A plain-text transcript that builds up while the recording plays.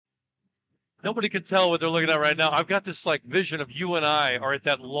Nobody can tell what they're looking at right now. I've got this like vision of you and I are at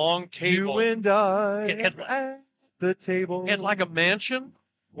that long table. You and I at the table. in like a mansion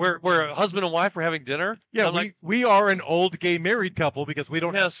where a husband and wife are having dinner. Yeah, we are an old gay married couple because we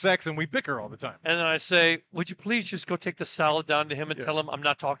don't have Yes. sex and we bicker all the time. And then I say, would you please just go take the salad down to him and tell him I'm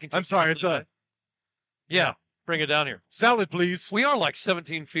not talking to I'm him sorry, today?" it's Yeah, bring it down here. salad, please. We are like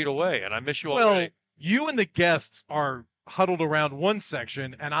 17 feet away, and I miss you Well, already. you and the guests are huddled around one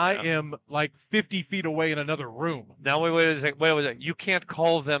section, and I am like 50 feet away in another room. Now, wait a second. Wait a second. You can't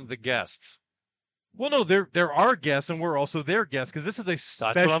call them the guests. Well, no, there are guests, and we're also their guests because this is a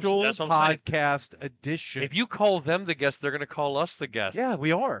what I'm- special that's what I'm saying. podcast edition. If you call them the guests, they're going to call us the guests. Yeah,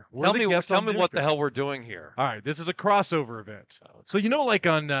 we are. We're Tell the me, guests tell on me their what show. the hell we're doing here. All right, this is a crossover event. So you know, like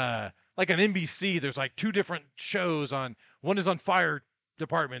on NBC, there's like two different shows on. One is on fire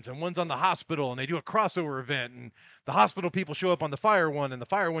departments, and one's on the hospital, and they do a crossover event, and the hospital people show up on the fire one, and the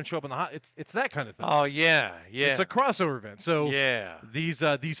fire one show up on the it's that kind of thing. Oh yeah, yeah. It's a crossover event. So yeah.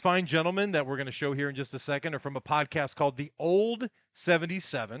 these fine gentlemen that we're going to show here in just a second are from a podcast called The Old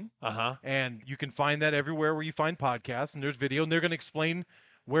 77. Uh-huh. And you can find that everywhere where you find podcasts, and there's video, and they're going to explain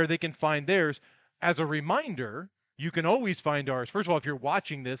where they can find theirs. As a reminder, you can always find ours. First of all, if you're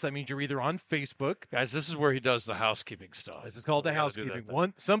watching this, that means you're either on Facebook. Guys, this is where he does the housekeeping stuff. This is called the We gotta do housekeeping.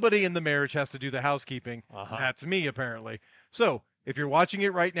 that. Somebody in the marriage has to do the housekeeping. Uh-huh. That's me, apparently. So if you're watching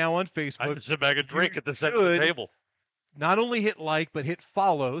it right now on I Facebook, can sit back and drink you at the center of the should table. not only hit like, but hit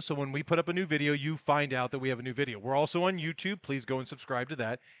follow. So when we put up a new video, you find out that we have a new video. We're also on YouTube. Please go and subscribe to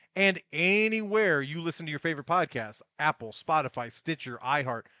that. And anywhere you listen to your favorite podcasts, Apple, Spotify, Stitcher,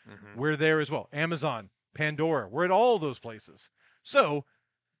 iHeart, we're there as well. Amazon, Pandora, we're at all those places. So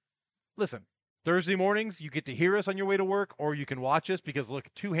listen, Thursday mornings, you get to hear us on your way to work, or you can watch us because look,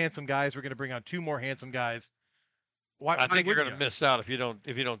 two handsome guys. We're going to bring on two more handsome guys. I think you're wouldn't going to you? miss out if you don't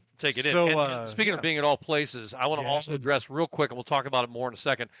take it in. So, And speaking of being at all places, I want to also address real quick, and we'll talk about it more in a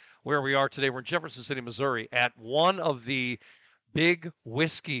second, where we are today. We're in Jefferson City, Missouri, at one of the big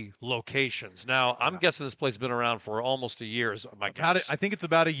whiskey locations. Now, I'm guessing this place has been around for almost a year. I think it's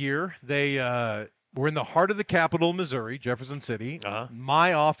about a year. We're in the heart of the capital, Missouri, Jefferson City. Uh-huh.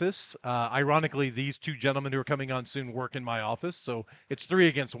 My office, ironically, these two gentlemen who are coming on soon work in my office, so it's 3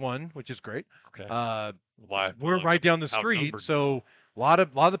 against 1, which is great. Okay. We're right down the street, outnumbered. so a lot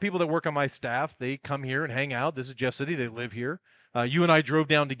of the people that work on my staff, they come here and hang out. This is Jeff City; they live here. You and I drove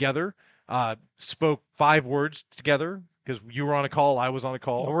down together, spoke 5 words together because you were on a call, I was on a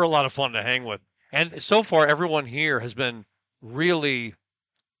call. We're a lot of fun to hang with. And so far, everyone here has been really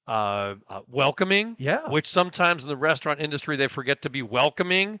welcoming. Yeah. Which sometimes in the restaurant industry, they forget to be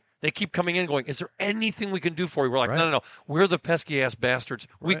welcoming. They keep coming in going, is there anything we can do for you? We're like, Right. no. We're the pesky ass bastards.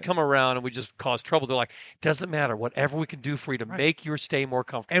 We Right. come around and we just cause trouble. They're like, doesn't matter. Whatever we can do for you to make your stay more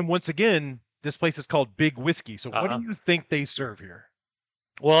comfortable. And once again, this place is called Big Whiskey. So what do you think they serve here?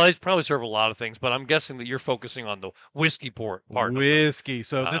 Well, they probably serve a lot of things, but I'm guessing that you're focusing on the whiskey part. Whiskey.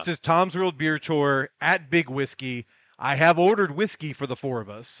 So this is Tom's World Beer Tour at Big Whiskey. I have ordered whiskey for the 4 of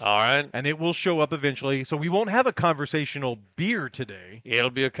us. All right. And it will show up eventually. So we won't have a conversational beer today.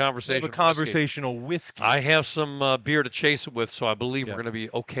 It'll be a conversation. We'll have a conversational whiskey. I have some beer to chase it with, so I believe we're going to be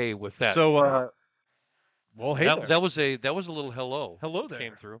okay with that. So, well, hey, there. that was a little hello. Hello there.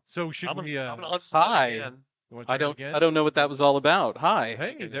 Came through. So should I'm we? gonna unplug Hi. again. You wanna I try it again? don't know what that was all about. Hi.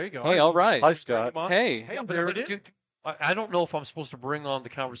 Hey, there you go. Hey, all right. Hi, Scott. Hey. Hey, But there it is. I don't know if I'm supposed to bring on the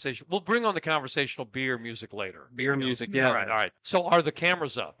conversation. We'll bring on the conversational beer music later. Beer music, yeah. All right. So are the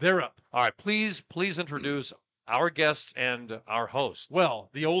cameras up? They're up. All right. Please introduce our guests and our host. Well,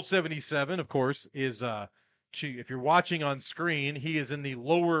 the old 77, of course, is if you're watching on screen, he is in the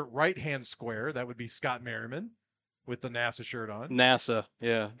lower right-hand square. That would be Scott Merriman with the NASA shirt on. NASA,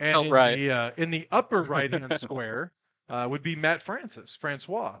 yeah. And right. in the upper right-hand square would be Matt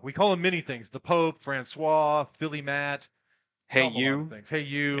Francois. We call him many things. The Pope, Francois, Philly Matt. Hey, Call him a lot you. of things. Hey,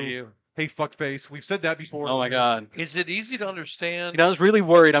 you. Hey, you. Hey, fuckface. We've said that before. Oh, my God. Is it easy to understand? You know, I was really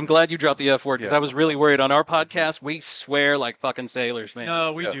worried. I'm glad you dropped the F word because Yeah. I was really worried. On our podcast, we swear like fucking sailors, man.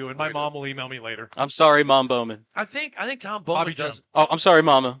 No, we Yeah. do. And my mom will email me later. I'm sorry, Mom Bowman. I think Tom Bowman Bobby does. Joe. Oh, I'm sorry,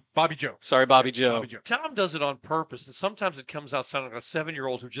 Mama. Bobby Joe. Sorry, Bobby Joe. Bobby Joe. Tom does it on purpose, and sometimes it comes out sounding like a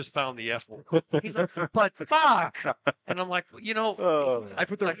 7-year-old who just found the F word. He's like, but fuck. And I'm like, I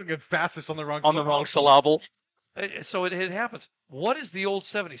put the fucking fastest on the wrong On the wrong syllable. so it happens. What is the old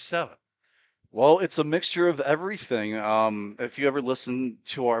 77? Well, it's a mixture of everything. If you ever listen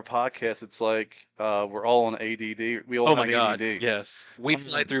to our podcast, it's like we're all on ADD. We all Oh, have my God. ADD. Yes. We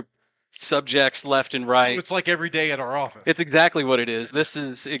fly through subjects left and So right. it's like every day at our office. It's exactly what it is. This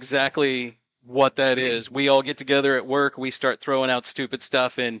is exactly what that is. We all get together at work. We start throwing out stupid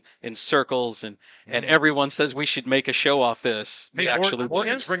stuff in circles, and everyone says we should make a show off this. Hey, We actually,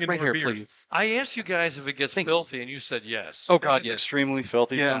 Morgan's bringing right more here, beer. please. I asked you guys if it gets Thank you. filthy, and you said yes. Oh God, It's yes. extremely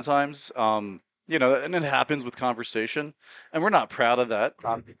filthy Yeah. sometimes. And it happens with conversation, and we're not proud of that.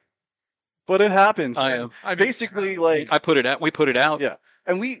 But it happens. I And am. I mean, basically, like, I put it out. We put it out. yeah.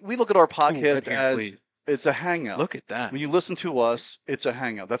 And we look at our podcast right there, as please. it's a hangout. Look at that. When you listen to us, it's a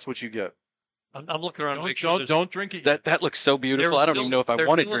hangout. That's what you get. I'm looking around to make sure Don't there's- don't drink it. That looks so beautiful. there's I don't still- even know if I there's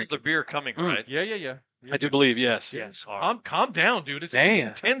want to still drink the it. beer coming, Mm. right? Yeah. I do believe yes. Yes. all right. Calm down, dude. It's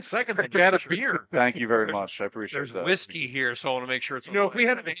Damn. 10 seconds to get a beer. Thank you very much. I appreciate There's that. whiskey here, so I want to make sure it's. You know, if we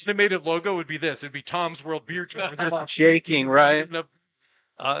had an animated logo, it would be this. It'd be Tom's World Beer Tour. Shaking, right?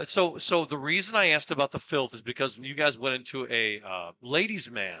 So the reason I asked about the filth is because you guys went into a ladies'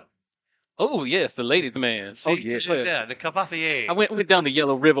 man. Oh yes, the lady, the man. See, yeah. yeah, the Cavalier. I went down the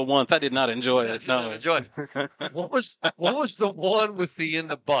Yellow River once. I did not enjoy it. No. Enjoy. What was the one with the in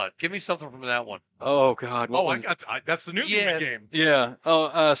the butt? Give me something from that one. Oh God. what Oh, was- that's the new Yeah. game. Yeah.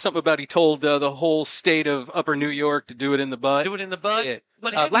 Oh, something about he told the whole state of Upper New York to do it in the butt. Do it in the butt. Yeah.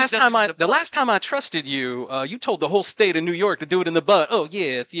 But have you Last done time it in the butt? last time I trusted you, you told the whole state of New York to do it in the butt. Oh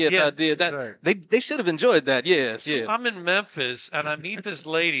yes, Yeah, I did. That right. they should have enjoyed that. Yes, So yeah. I'm in Memphis and I meet this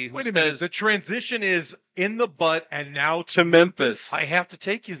lady who Wait a minute. says, The transition is in the butt and now To Memphis. I have to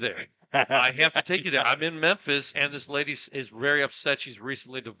take you there. I have to take you there. I'm in Memphis, and this lady is very upset. She's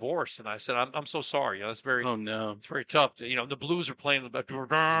recently divorced, and I said, "I'm so sorry. You know, that's very Oh no. it's very tough. You know, the blues are playing in the back.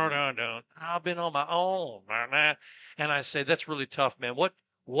 I've been on my own, and I say that's really tough, man.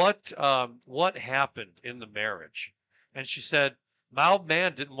 What happened in the marriage?" And she said, "My old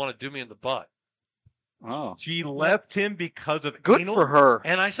man didn't want to do me in the butt." Oh. she left him because of Good anal. for her.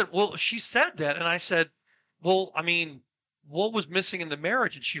 And I said, "Well, she said that," and I said, "Well, I mean." What was missing in the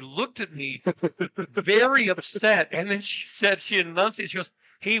marriage? And she looked at me very upset. And then she enunciated, she goes,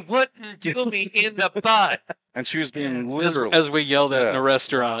 he wouldn't do me in the butt. And she was being As, literal. as we yelled at in Yeah. a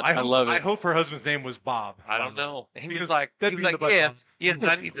restaurant. I hope, love it. I hope her husband's name was Bob. I don't know. And he Because was like, that'd be in the butt, yeah, Bob. yeah,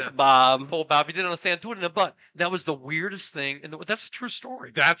 I need to Bob. pull Bob. He didn't understand. Do it in the butt. That was the weirdest thing. And that's a true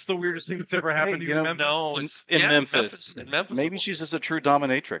story. That's the weirdest thing that's ever happened to you. you know, in Memphis. No, In- it's in yeah, Memphis. In Memphis. Maybe she's just a true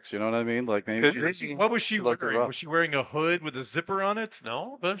dominatrix. You know what I mean? Like maybe. What was she Looked her wearing? up. Was she wearing a hood with a zipper on it?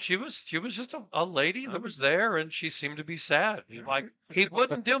 No, but she was just a lady that was there, and she seemed to be sad. He's like, he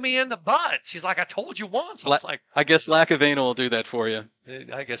wouldn't do me in the butt. She's like, I told you once. I was like, I guess lack of anal will do that for you.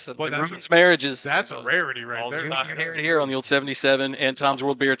 I guess that, Well, It that's- ruins marriages. That's a rarity right All there. the- You hear it here on the old 77 and Tom's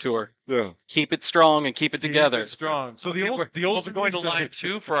World Beer Tour. Yeah. Keep it strong and keep it together. Strong. So the Okay, old, we're- the old we're going to line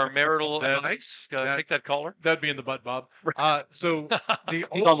 2 for our marital That's- advice. that- Take that caller. That'd be in the butt, Bob. So the He's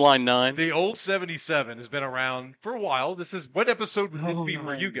on old, line 9. the old 77 has been around for a while. This is what episode would this be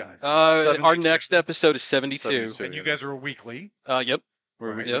for you guys? Our 72. next episode is 72. 72. And you guys are a weekly. Yep.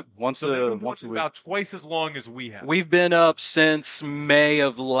 Yep. Once So they've a been once a going week. about twice as long as we have. We've been up since May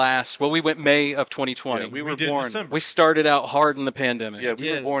of we went May of 2020. Yeah, we We were did born. December. We started out hard in the pandemic. Yeah, we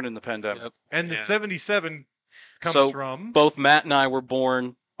were did. born in the pandemic. Yep. And the Yeah. 77 comes So, from Both Matt and I were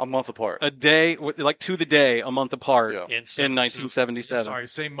born A month apart. a day, like to the day, a month apart Yeah. in 1977. sorry,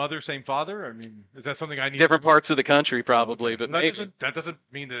 same mother, same father. I mean, is that something I need? Different parts of the country, probably, but that maybe. doesn't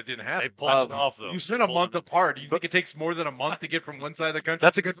mean that it didn't They happen. pulled it off, though. You spent a month apart. Do you think it takes more than a month to get from one side of the country?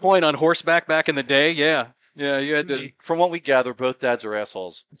 That's a good point. On horseback back in the day, yeah. Yeah, you had to. From what we gather, both dads are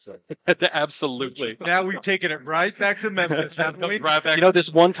assholes. So. Absolutely. Now we've taken it right back to Memphis, haven't we? Right back. You know,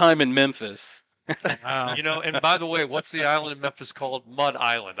 this one time in Memphis. Wow. You know, and by the way, what's the island in Memphis called? Mud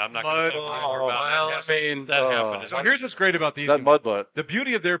Island. I'm not going Mud- to talk more oh, about well, that. I mean, that happened. So here's what's great about these. That mud butt. The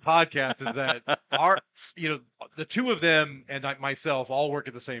beauty of their podcast is that the two of them and myself all work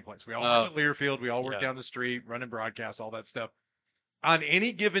at the same place. We all work at Learfield. We all work Yeah. down the street, running broadcasts, all that stuff. On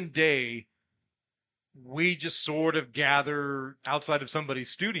any given day, we just sort of gather outside of somebody's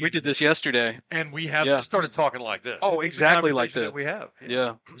studio. We did this yesterday. and we have Yeah. I started talking like this. Oh, the exactly like conversation that. we have.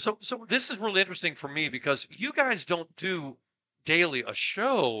 Yeah. So this is really interesting for me because you guys don't do daily a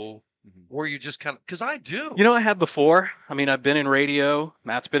show where you just kind of because I do. You know, I have before. I mean, I've been in radio.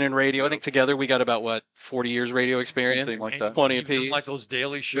 Matt's been in radio. I think together we got about 40 years radio experience. Something like And that. 20 you've done, apiece. like those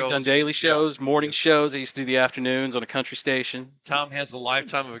daily shows. We've done daily shows, morning shows. I used to do the afternoons on a country station. Tom has a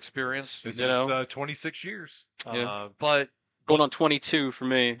lifetime of experience. This You is know? 26 years. Yeah. But Going on 22 for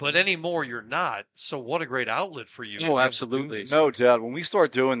me. anymore you're not. So what a great outlet for you. to be Oh, able to do absolutely. this. No, Dad. When we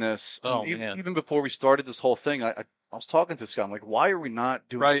start doing this, Oh, man. even before we started this whole thing, I was talking to Scott. I'm like, why are we not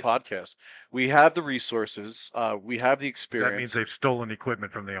doing Right. a podcast? We have the resources. We have the experience. they've stolen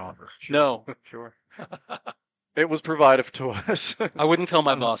equipment from the office. No. Sure. It was provided to us. I wouldn't tell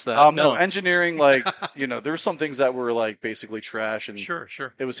my boss that. No, engineering, like, there were some things that were like basically trash, and Sure.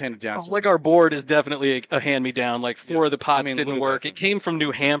 it was handed down. Like our board is definitely a hand-me-down. Like 4 of the pots didn't Lou work. doesn't. It came from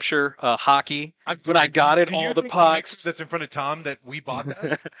New Hampshire hockey. When I got it, Do you all the think pots, that's in front of Tom that we bought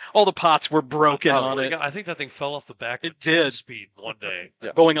that? all the pots were broken Oh, on it, I think that thing fell off the back. It of 10 did. speed one day.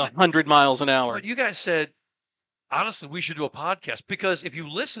 going 100 miles an hour. But you guys said, honestly, we should do a podcast because if you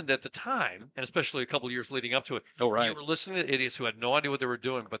listened at the time, and especially a couple of years leading up to it, Oh, right. you were listening to idiots who had no idea what they were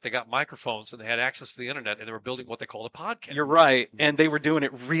doing, but they got microphones and they had access to the internet and they were building what they called a podcast. You're right, and they were doing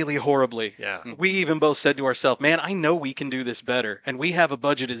it really horribly. Yeah. We even both said to ourselves, "Man, I know we can do this better, and we have a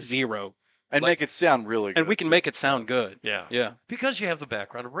budget of 0, And make it sound really good. and we can make it sound good." Yeah. Yeah. Because you have the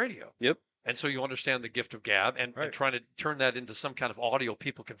background of radio. Yep. And so you understand the gift of gab and Right. trying to turn that into some kind of audio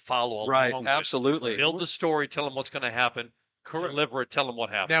people can follow along Right. with. Absolutely. Build the story, tell them what's going to happen, deliver it, tell them what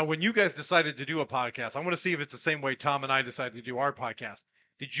happened. Now, when you guys decided to do a podcast, I want to see if it's the same way Tom and I decided to do our podcast.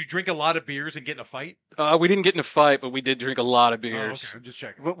 Did you drink a lot of beers and get in a fight? We didn't get in a fight, but we did drink a lot of Oh, beers. okay. I'm just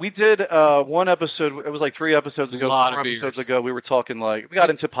checking. We did one episode. It was like 3 episodes ago. Lot of 4 episodes beers. ago, we were talking like we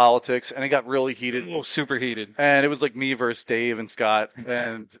got into politics, and it got really heated. Oh, super heated. And it was like me versus Dave and Scott,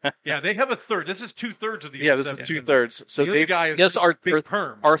 and Yeah, they have a third. This is 2/3 of the. yeah, this is 2/3. So The other Dave, guy is Yes, our big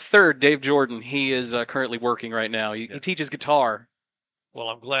perm. our third, Dave Jordan, he is currently working right now. He teaches guitar. Well,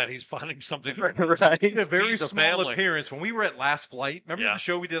 I'm glad he's finding something. right? He had a very Feeds the small family. appearance when we were at Last Flight. Remember Yeah. the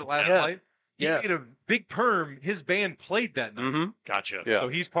show we did at Last Yeah. Flight? He Yeah. made a big perm. His band played that night. Hmm. Gotcha. Yeah. So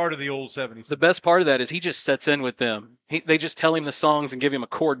he's part of the old 70s. The best part of that is he just sets in with them. They just tell him the songs and give him a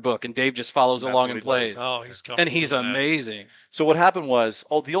chord book, and Dave just follows That's along what and he plays. does. Oh, he's coming. And he's amazing. So what happened was,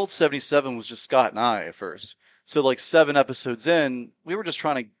 the old 77 was just Scott and I at first. So like 7 episodes in, we were just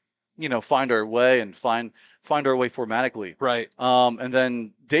trying to, find our way and find our way formatically. Right. And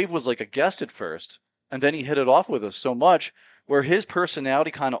then Dave was like a guest at first, and then he hit it off with us so much where his personality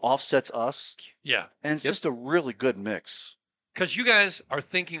kind of offsets us, Yeah. and it's just a really good mix. Because you guys are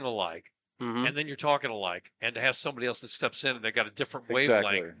thinking alike, Hmm. and then you're talking alike, and to have somebody else that steps in and they got a different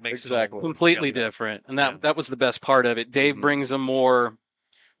Exactly. wavelength makes Exactly. it all Completely together. different. And Yeah. that was the best part of it. Dave Mhm. brings a more,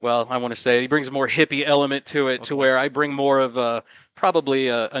 well, I want to say he brings a more hippie element to it, to Okay. where I bring more of probably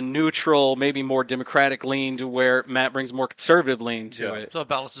a neutral, maybe more democratic lean, to where Matt brings a more conservative lean to Yeah. it. So it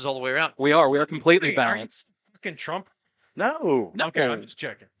balances all the way around. We are completely Hey, are you- balanced. Fucking Trump. No. Okay, I'm just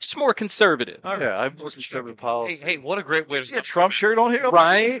checking. Just more conservative. All right. Yeah, I'm more conservative Hey, policy. hey, what a great way You to see a Trump shirt on here?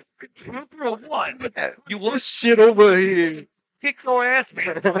 Right? What? You What want shit over here? kick your ass?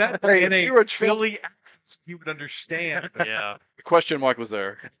 Hey, In if you're a a Trump, Philly accent, you would understand. Yeah. the question mark was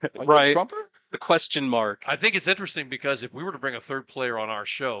there. Are you a Right. Trumper? The question mark. I think it's interesting because if we were to bring a third player on our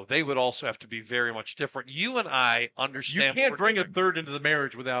show, they would also have to be very much different. You and I You understand. can't we're bring a different. third into the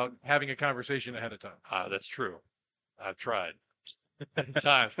marriage without having a conversation ahead of time. That's true. I've tried.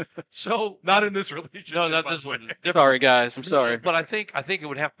 Time. So Not in this relationship. no, not by this the way. one. Sorry, guys. I'm sorry. But I think it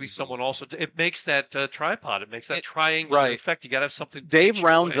would have to be someone also. It makes that tripod. It makes that triangular right. effect. You got to have something. Dave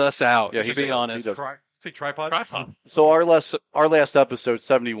rounds us out, Yeah, to he be does. honest. He does. Say tripod. Tripod. So our last episode,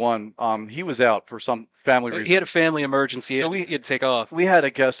 71, he was out for some family reason. He had a family emergency. So he had to take off. We had a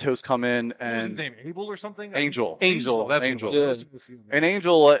guest host come in, What was his and name? Abel or something? Angel. Angel. That's Angel. What it was. And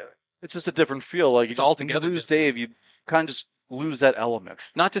Angel, it's just a different feel. Like you It's just altogether lose Dave, you kind of just lose that element.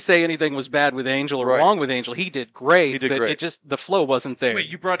 Not to say anything was bad with Angel or Right. wrong with Angel. He did great. He did but great. it just, the flow wasn't there. Wait,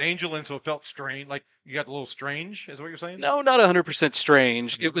 you brought Angel in, so it felt strange. Like you got a little strange, is what you're saying? No, not 100%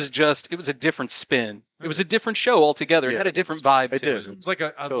 strange. It was a different spin. It was a different show altogether. It Yeah. had a different vibe It to did. it. It was like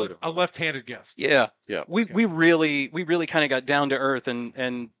Totally. a left-handed guest. Yeah. Yeah. We really kind of got down to earth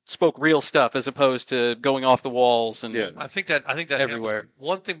and spoke real stuff as opposed to going off the walls and Yeah. I think that Everywhere. happens.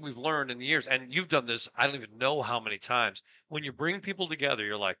 One thing we've learned in the years, and you've done this, I don't even know how many times. When you bring people together,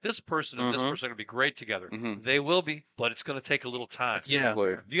 you're like, this person and this Mhm. person are going to be great together. Mhm. They will be, but it's going to take a little time. Yeah.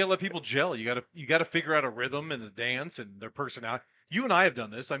 You gotta let people gel. You gotta figure out a rhythm and the dance and their personality. You and I have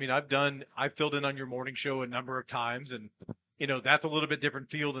done this. I mean, I've filled in on your morning show a number of times, and that's a little bit different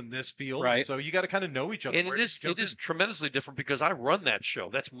feel than this feel. Right. So you got to kind of know each other. And Where it to is jump in. tremendously different because I run that show.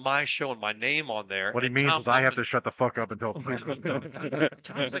 That's my show and my name on there. What he and means Tom is I have comes to shut the fuck up until.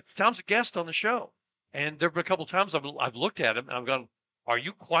 Tom's a guest on the show, and there have been a couple times I've looked at him and I'm going, "Are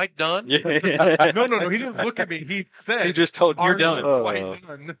you quite done?" Yeah. No. He didn't look at me. He said, He just told "Are you're done. you quite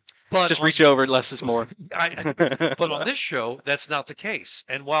done?" But Just on- reach over, less is more. but on this show, that's not the case.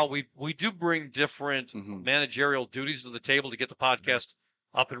 And while we do bring different Mhm. managerial duties to the table to get the podcast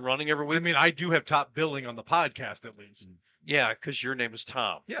up and running every I week, mean, I do have top billing on the podcast at least. Yeah, because your name is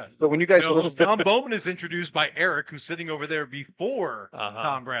Tom. Yeah. But when you guys No, Tom Bowman is introduced by Eric, who's sitting over there before Uh-huh.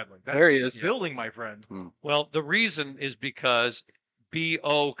 Tom Bradley. That's There he is. building, my friend. Well, the reason is because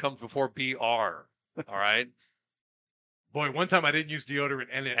BO comes before BR. All right. Boy, one time I didn't use deodorant,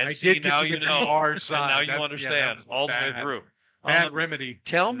 and And I see, did get now to you the know. BR And side. now you That- yeah, understand that was all the way bad. through. Bad remedy.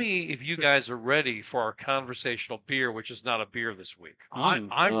 Tell me if you guys are ready for our conversational beer, which is not a beer this week. I'm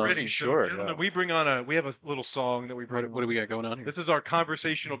ready. sure, So, gentlemen, yeah. we have a little song that we brought. What do we got going on here? This is our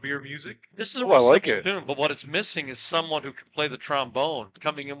conversational beer music. This is a Oh, I like simple it. tune, but what it's missing is someone who can play the trombone,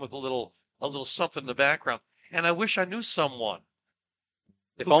 coming in with a little something in the background. And I wish I knew someone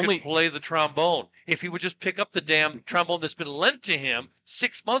If who only could play the trombone. If he would just pick up the damn trombone that's been lent to him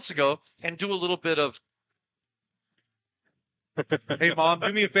 6 months ago and do a little bit of. Hey, Mom,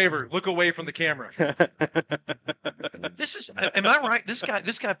 do me a favor. Look away from the camera. This is. Am I right? This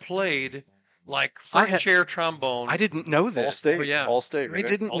guy played like I front had- chair trombone. I didn't know All that. state. Oh, yeah. All state. I Right?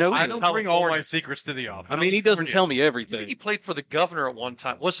 didn't Oh, know I that. don't bring all my California. secrets to the office. I mean, he doesn't tell me I think everything. he played for the governor at one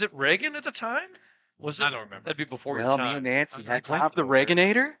time. Was it Reagan at the time? Was it? I don't remember. That'd be before Well, your me time. and Nancy had Like time the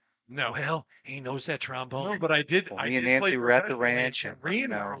Reaganator? No. Well, he knows that trombone. No, but I did. Well, I me and did Nancy play were at the professionally in ranch, and, Marine you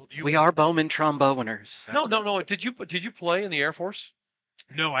know, World. We are Bowman tromboners. No. Did you play in the Air Force?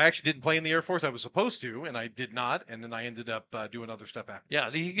 No, I actually didn't play in the Air Force. I was supposed to, and I did not. And then I ended up doing other stuff after. Yeah,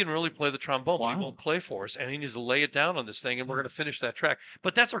 he can really play the trombone. But he Wow. won't play for us, and he needs to lay it down on this thing, and we're going to finish that track.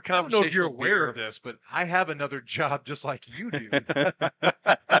 But that's our I don't know conversation. if you're aware of this, but I have another job just like you do.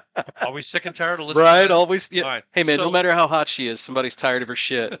 Are we sick and tired of living? Right? Always. Yeah. All right. Hey, man, So- no matter how hot she is, somebody's tired of her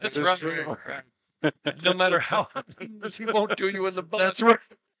shit. That's This right. is true. No matter how he won't do you in the butt. That's right.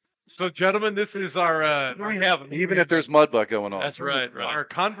 So, gentlemen, this is our We have him. Even if there's mud butt going on. That's right. our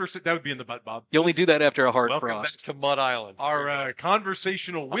conversation. That would be in the butt, Bob. You only do that after a hard Welcome frost. back to Mud Island. Our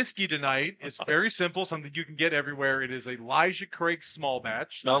conversational whiskey tonight is very simple, something you can get everywhere. It is Elijah Craig small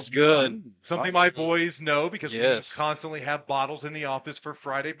batch. Smells good. Something my boys know because Yes. we constantly have bottles in the office for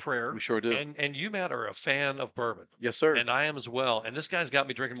Friday prayer. We sure do. And you, Matt, are a fan of bourbon. Yes, sir. And I am as well. And this guy's got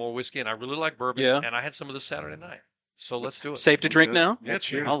me drinking more whiskey, and I really like bourbon. Yeah. And I had some of this Saturday night. So let's do it. Safe to drink Good. now? Yeah,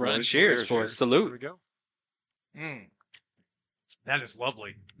 cheers. All right. Cheers, boys. Here Salute. we go. That is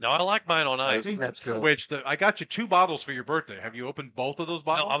lovely. No, I like mine on ice. That's good. Which I got you 2 bottles for your birthday. Have you opened both of those No,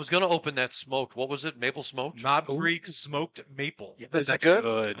 bottles? I was going to open that smoked. What was it? Maple smoked? Knob Creek smoked maple. That's good?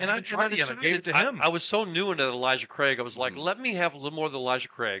 good. And I tried it, and I gave it to him. I was so new into Elijah Craig. I was like, let me have a little more of the Elijah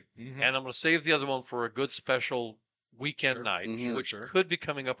Craig, Mhm. and I'm going to save the other one for a good special weekend Sure. night, Mhm. which Sure. could be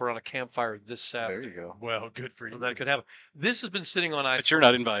coming up around a campfire this There Saturday. you go. Well, good for you. So that could happen. This has been sitting on ice. But you're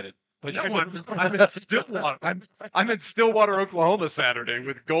not invited. But I'm in Stillwater. I'm in Stillwater, Oklahoma Saturday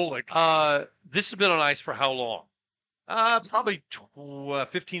with Golick. this has been on ice for how long? Probably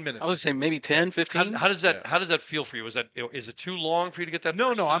 15 minutes. I was saying maybe 10, 15. How does that feel for you? Is it too long for you to get that?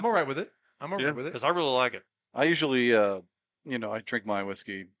 No, I'm all right with it. I'm all right Yeah, with it. because I really like it. I usually, I drink my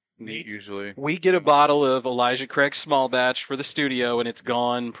whiskey neat usually. We get a bottle of Elijah Craig small batch for the studio, and it's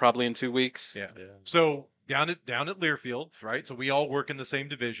gone probably in 2 weeks. Yeah. So down at Learfield, right? So we all work in the same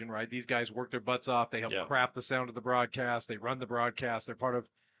division, right? These guys work their butts off. They help Yeah. craft the sound of the broadcast. They run the broadcast. They're part of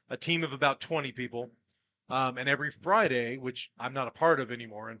a team of about 20 people. And every Friday, which I'm not a part of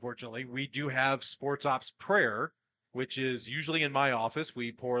anymore, unfortunately, we do have Sports Ops Prayer, which is usually in my office.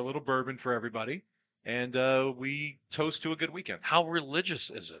 We pour a little bourbon for everybody, and we toast to a good weekend. How religious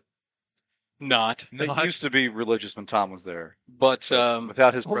is it? Not. It used to be religious when Tom was there. But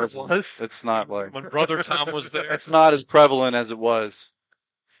Without his Oh, it presence, was? it's not like When Brother Tom was there. it's not as prevalent as it was.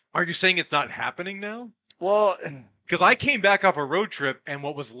 Are you saying it's not happening now? Well, Because I came back off a road trip, and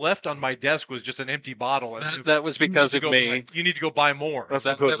what was left on my desk was just an empty bottle. And that was because of me. You need to go buy more. that's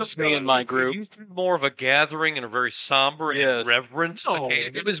That because was me and my group. It used to be more of a gathering and a very somber Yes. and reverent. No,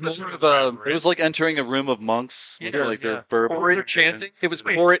 occasion. it was This more was of a- reverent. it was like entering a room of monks. It with is, like their yeah. bourbon. Orator chanting. It was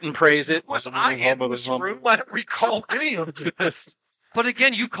pour it and praise it. Was I in this room? I don't recall any of this. But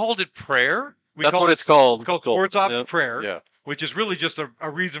again, you called it prayer. That's what it's called. It's called Sports Ops Yep. Prayer, Yeah. which is really just a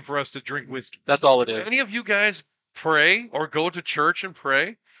reason for us to drink whiskey. That's all it is. Any of you guys pray or go to church and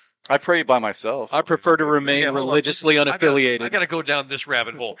pray? I pray by myself. I prefer to remain Yeah, hold on. religiously I unaffiliated. got to go down this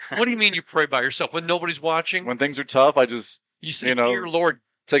rabbit hole. What do you mean you pray by yourself when nobody's watching? When things are tough, I just You say, you know, "Dear Lord,"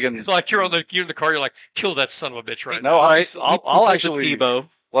 take it's like you're in the car. You're like, "Kill that son of a bitch right now." No, Right? I'll actually Ebo.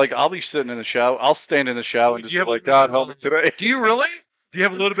 like I'll be sitting in the shower. I'll stand in the shower and Do just you be have a- like, God help me today. Do you really? Do you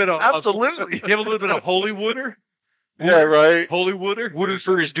have a little bit of Absolutely. Do you have a little bit of Holy Wooder? Yeah, right. Holy Wooder? Wooder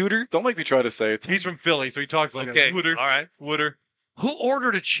for his duder. Don't make me try to say it. He's from Philly, so he talks like Okay. a Wooder. All right. Wooder. Who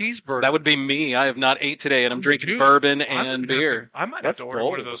ordered a cheeseburger? That would be me. I have not ate today, and I'm drinking Dude, bourbon I'm and gonna have beer. to- I might have That's to order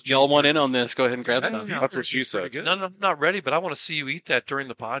one of bold. those. Y'all want in cheeseburgers. on this? Go ahead and grab Yeah, some. yeah. That's what she Pretty said. good. No, I'm not ready, but I want to see you eat that during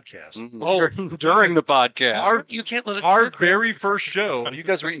the podcast. Mhm. Oh, during the podcast. You can't let it. Our very first show. You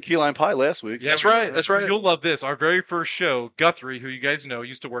guys were eating key lime pie last week. That's right. That's So right. You'll love this. Our very first show, Guthrie, who you guys know,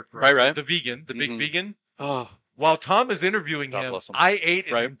 used to work for Right, us, right. the vegan, the big Mhm. vegan. Oh, While Tom is interviewing God him, bless him. I ate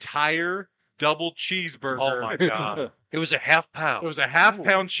an Right. entire double cheeseburger. Oh my god! It was a half pound. It was a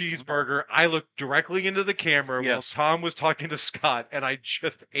half-pound cheeseburger. I looked directly into the camera Yes. while Tom was talking to Scott, and I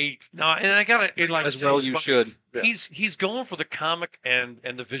just ate. No, and I got In like as well 6 you bites. should. Yeah. He's going for the comic and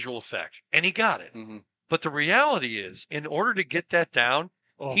the visual effect, and he got it. Mhm. But the reality is, in order to get that down,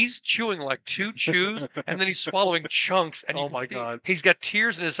 Oh. he's chewing like 2 chews, and then he's swallowing chunks. And Oh my God. he's got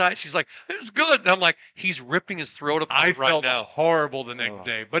tears in his eyes. He's like, "It's good," and I'm like, he's ripping his throat apart I right felt now. horrible the next Oh.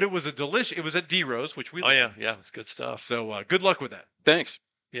 day, but it was a delicious. It was at D Rose, which we. Oh love. yeah, yeah, it's good stuff. So good luck with that. thanks.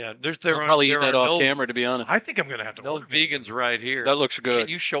 Yeah, there's I'll probably eat that are off no, camera, to be honest. I think I'm gonna have to. no order one. vegans right here. That looks Can good.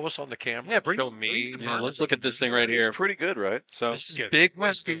 you show us on the camera? Yeah, bring show it- me. Yeah, let's look at this thing right here. It's pretty good, right? So, This is Good. big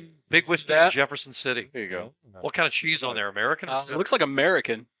whiskey. Big whiskey, That- Jefferson City. There you go. What kind of cheese on there? American? it looks like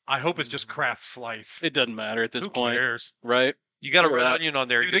American. I hope it's just Kraft slice. It doesn't matter at this Who point, cares? right? You got a Look red at that. onion on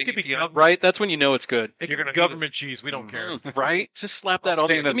there. Dude, You it could be can eat the- Right? That's when you know it's good. It You're could gonna be do government cheese. We don't care. Right? Just slap that on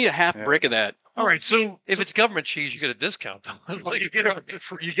there. Stand Give me a half Yeah. brick of that. All right, so If it's government cheese, you get a discount. you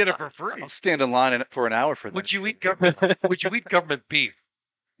get it for free. I'll stand in line for an hour for that. Would you eat government? Would you eat government beef?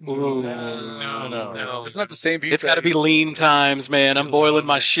 Ooh. No. Isn't that the same beef? It's got to be lean times, man. I'm boiling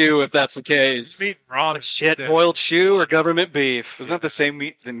my shoe if that's the case. Meat raw Shit, boiled shoe or government beef? Isn't that the same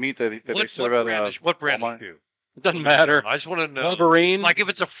meat that they serve at What brand Walmart? is you? It doesn't matter. I just want to know. Wolverine. Like if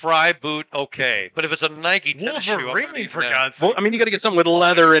it's a fry boot, okay. But if it's a Nike tennis shoe, I'm not Wolverine, eating for that. God's Well, sake. I mean, you got to get something with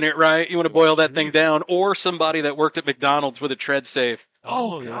leather in it, right? You want to boil that thing down, or somebody that worked at McDonald's with a tread safe.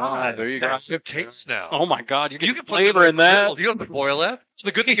 Oh God, There you go. that's good taste now. Oh my God, you you get can put flavor in that. You don't have to boil that.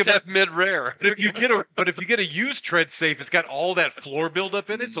 The good thing Keep about that mid rare. if you get a used tread safe, it's got all that floor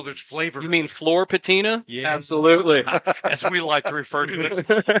buildup in it, so there's flavor. You mean floor patina? Yeah. Absolutely. As we like to refer to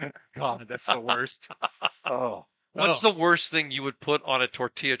it. God, that's the worst. Oh, What's the worst thing you would put on a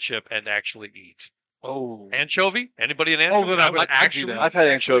tortilla chip and actually eat? Oh. Anchovy? Anybody an Oh, anchovy? then I would I'd do actually. that. I've had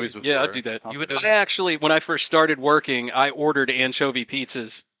anchovies before. Yeah, I'd do that. You would do I actually, when I first started working, I ordered anchovy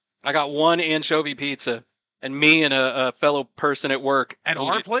pizzas. I got one anchovy pizza, and me and a fellow person at work At ate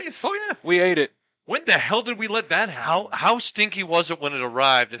our it. place? Oh yeah, we ate it. When the hell did we let that happen? How stinky was it when it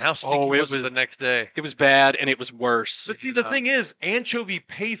arrived, and how stinky Oh, it was it was- the next day? It was bad, and it was worse. But see, the thing is, anchovy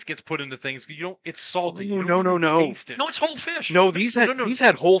paste gets put into things. You don't. It's salty. You Ooh, don't no, even no. taste it. No, it's whole fish. No, these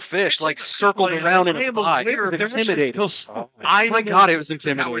had whole fish like circled around in a pot. It was intimidating. I My know God, it was how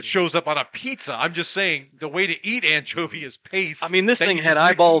intimidating. it shows up on a pizza. I'm just saying the way to eat anchovy is paste. I mean, this that thing you had just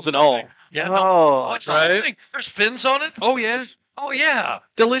mix eyeballs with and all. something. Yeah. No. Oh, Oh, it's the whole right? thing. There's fins on it. Oh yeah, Oh yeah.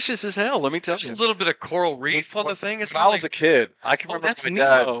 delicious as hell. Let me tell There's a you. little bit of coral reef on the thing. It's when I was a like, kid, I can Oh, remember that's my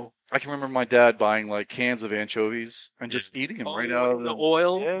dad. Nemo. I can remember my dad buying like cans of anchovies and just eating them right out of the the.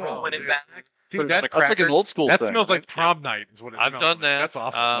 oil, Yeah. rolling it back. Dude, Put it that, on a That's like an cracker. old school that thing. smells like prom night. Is what it I've smells done like. that. That's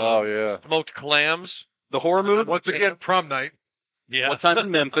awful. Oh yeah. Smoked clams. The horror movie. Once again, prom night. Yeah. One time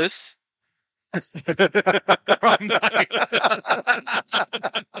in Memphis. Prom night.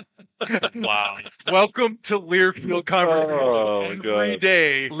 Wow. Welcome to Learfield Conversation. Oh, Every God.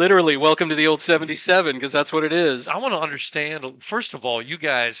 day. Literally, welcome to the old 77, because that's what it is. I want to understand. First of all, you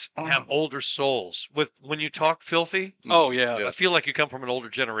guys have older souls. When you talk filthy, Oh yeah, Yeah. I feel like you come from an older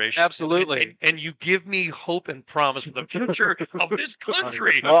generation. absolutely. And you give me hope and promise for the future of this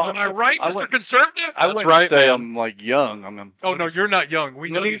country. Well, Am I right, I Mr. went- Conservative? I That's wouldn't right, say man. I'm like young. I'm Oh no, you're not young. We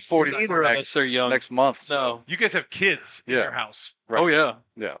know gonna you. be 40 Neither of us are young. next month. So. No. You guys have kids in Yeah. your house. Right. Oh yeah.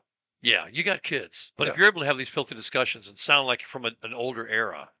 Yeah. Yeah, you got kids. But if Yeah. you're able to have these filthy discussions and sound like you're from an older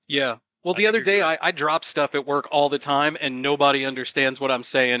era, Yeah. Well, I the think other you're day good. I drop stuff at work all the time, and nobody understands what I'm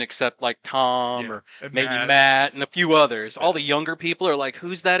saying except like Tom Yeah. or And maybe Matt and a few others. All the younger people are like,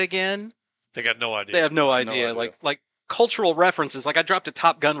 "Who's that again?" they got no idea. They have no No idea. idea. Like cultural references. Like I dropped a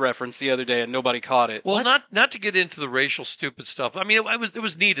Top Gun reference the other day, and nobody caught it. Well, What? not to get into the racial stupid stuff. I mean, it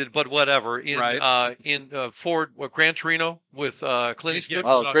was needed, but whatever. In Ford Gran Torino with Clint Eastwood.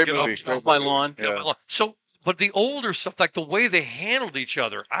 Yeah. Oh, great Get movie. off Great my movie. lawn. Yeah. So, but the older stuff, like the way they handled each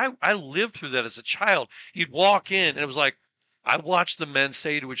other, I lived through that as a child. You'd walk in, and it was like, I watched the men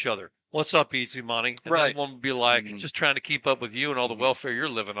say to each other, "What's up, Easy Money?" And Right. then one would be like, Mhm. "Just trying to keep up with you and all the welfare you're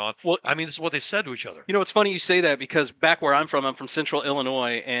living on." Well- I mean, this is what they said to each other. You know, it's funny you say that because back where I'm from Central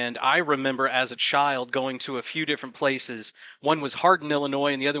Illinois, and I remember as a child going to a few different places. One was Hardin,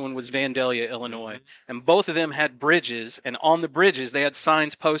 Illinois, and the other one was Vandalia, Illinois. And both of them had bridges, and on the bridges they had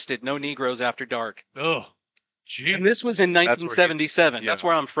signs posted, "No Negroes after dark." Oh, gee. And this was in where it 1977. That's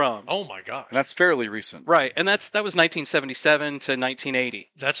where I'm from. Oh my gosh. And that's fairly recent. Right, and that was 1977 to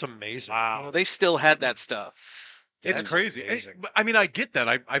 1980. That's amazing. Wow, they still had that stuff. It's That's crazy. amazing. But, I mean, I get that.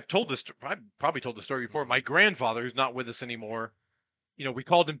 I've told this. I've probably told the story before. My grandfather, who's not with us anymore, we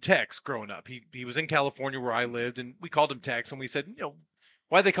called him Tex growing up. He was in California where I lived, and we called him Tex, and we said,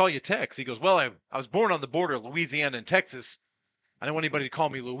 why they call you Tex? He goes, well, I was born on the border of Louisiana and Texas. I didn't want anybody to call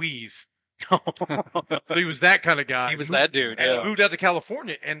me Louise. So he was that kind of guy. He was that dude. And Yeah. moved out to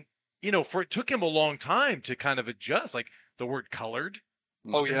California, and it took him a long time to kind of adjust, like the word colored.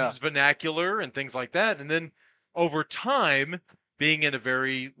 Oh, to yeah. his vernacular and things like that. And then over time, being in a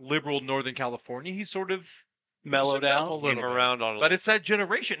very liberal Northern California, he sort of Mellowed loosened up out. a Came little bit. around on But it's that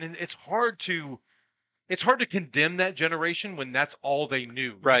generation, and it's hard to condemn that generation when that's all they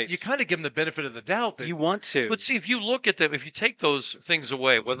knew. Right. You kind of give them the benefit of the doubt that You want to. But see, if you look at them, if you take those things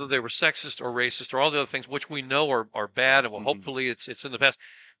away, whether they were sexist or racist or all the other things, which we know are bad, and well, Mhm. hopefully it's in the past,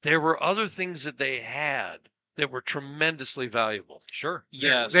 there were other things that they had that were tremendously valuable. sure,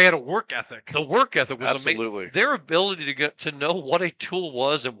 Yes. they had a work ethic. The work ethic was Absolutely. amazing. Their ability to get to know what a tool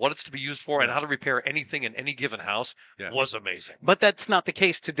was and what it's to be used for and how to repair anything in any given house Yeah. was amazing. But that's not the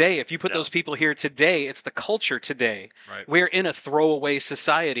case today. If you put No. those people here today, it's the culture today. Right. We're in a throwaway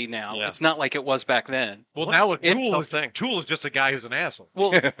society now. Yeah. It's not like it was back then. Well, What now a a tool tough is, thing. tool is just a guy who's an asshole.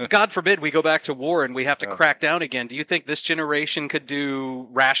 Well, God forbid we go back to war and we have to Yeah. crack down again. Do you think this generation could do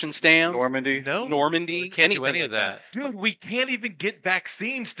ration stand, Normandy. No, Normandy, Can't do anything any of like that. dude, we can't even get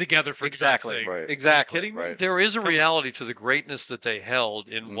vaccines together for Exactly. God's sake. Right. Exactly. Kidding me? Right. There is a reality to the greatness that they held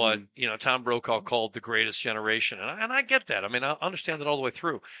in what Mhm. Tom Brokaw called the greatest generation, and I get that. I mean, I understand that all the way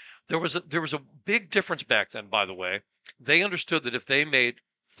through. There was a big difference back then. By the way, they understood that if they made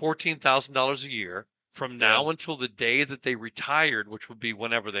 $14,000 a year from now until the day that they retired, which would be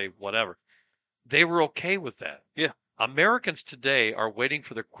whenever they were okay with that. Yeah. Americans today are waiting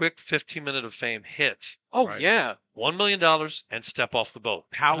for the quick 15-minute of fame hit, Oh, Right. yeah. $1 million, and step off the boat.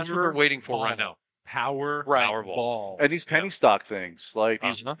 That's what they're waiting for right now. Power, Right. Powerball. And these penny stock things, like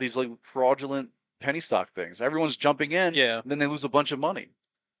Uh-huh. these like fraudulent penny stock things. Everyone's jumping in, Yeah. and then they lose a bunch of money.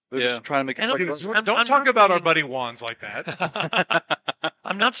 They're Yeah. just trying to make a And quick I'm- buck. I'm- Don't I'm talk not about our saying- buddy Wands like that.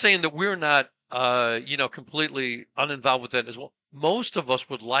 I'm not saying that we're not, completely uninvolved with that as well. Most of us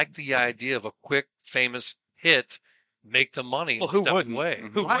would like the idea of a quick, famous hit, make the money, Well, and who step wouldn't? away.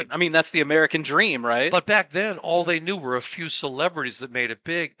 Who would? I mean, that's the American dream, right? But back then, all they knew were a few celebrities that made it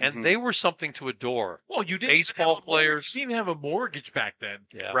big, and Mhm. they were something to adore. Well, you didn't Baseball have a mortgage. players. You didn't even have a mortgage back then.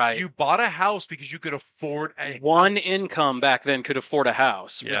 Yeah. right. You bought a house because you could afford a One house. income back then could afford a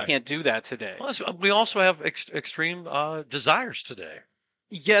house. Yeah. We can't do that today. Well, we also have extreme desires today.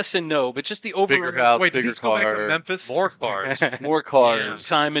 Yes and no, but just the over Bigger house, Wait, did bigger he go back to car, Memphis? More cars. more cars.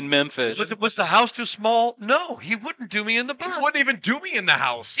 time in Memphis. Was the house too small? No, he wouldn't do me in the He butt. wouldn't even do me in the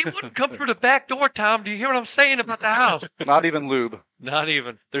house. He wouldn't come through the back door, Tom. Do you hear what I'm saying about the house? Not even lube. Not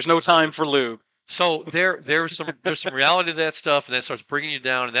even. There's no time for lube. So there's some reality to that stuff, and that starts bringing you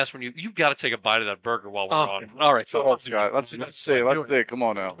down, and that's when you've got to take a bite of that burger while we're on. All right, So folks. Scott, let's say, come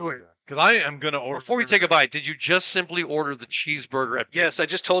on now. Because I am going to order. Before we take a bite, did you just simply order the cheeseburger at? Yes, I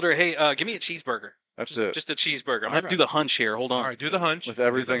just told her, hey, give me a cheeseburger. That's it. Just a cheeseburger. I'm gonna have to do the hunch here. Hold on. All right, do the hunch. With Do the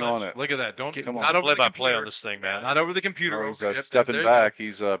everything on hunch. it. Look at that. Don't Come on. not over the play-by-play computer. on this thing, man. Not over the computer. Oh, he's over. Yep, stepping there you back.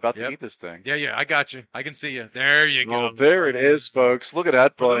 He's about to Yep. eat this thing. go. Yeah, I got you. I can see you. There you go. Oh, there it is, folks. Look at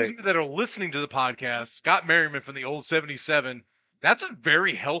that For those play. of you that are listening to the podcast, Scott Merriman from the old 77, that's a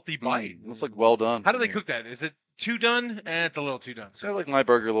very healthy bite. Looks like well done. How do they cook that? Is it too done? It's a little too done. So I like my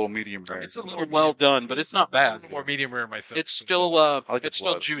burger a little medium rare. It's a little well done, but it's not A bad. little more medium rare myself. It's still I like the it's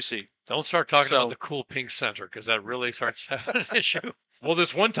still blood. juicy. Don't start talking So- about the cool pink center because that really starts having an issue. well,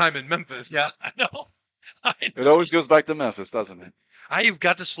 this one time in Memphis. Yeah, I know. It always goes back to Memphis, doesn't it? I've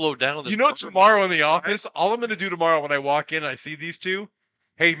got to slow down. This You know, burger. tomorrow in the office, all I'm going to do tomorrow when I walk in and I see these two,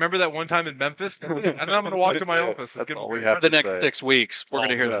 hey, remember that one time in Memphis? And then I'm going to walk to my That's it. office. It's That's gonna all be we great. have The to next say. 6 weeks, we're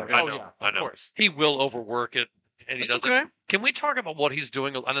gonna hear yeah. that. I Oh, know. yeah, I of know. course. He will overwork it, and he That's doesn't. okay. Can we talk about what he's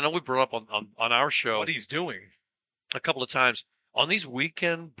doing? And I know we brought up on our show What he's doing. a couple of times on these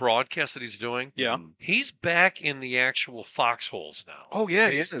weekend broadcasts that he's doing. Yeah. He's back in the actual foxholes now. Oh yeah,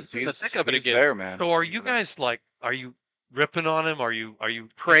 He he's is. in the thick of it He's again. there, man. So are you guys like? Are you ripping on him? Are you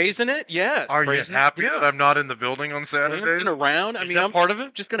Praising it? Yeah. Are you Crazy. happy that I'm not in the building on Saturday? Dancing around. I is mean, that I'm part of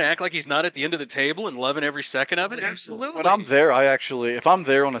it? just going to act like he's not at the end of the table and loving every second of it. Absolutely. When I'm there, if I'm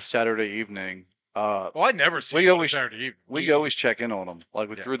there on a Saturday evening, Well, I never see We you on always- Saturday evening. we always check in on him, like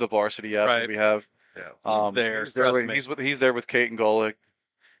Yeah. through the varsity app Right. that we have. Yeah. there, He's trust there. me. He's there with Kate and Golick,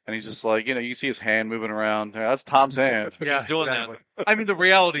 and he's just like, you can see his hand moving around. Yeah, that's Tom's hand. He's doing that. I mean, the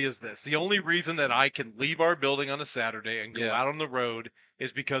reality is this: the only reason that I can leave our building on a Saturday and go Yeah. out on the road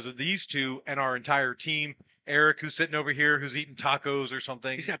is because of these two and our entire team. Eric, who's sitting over here, who's eating tacos or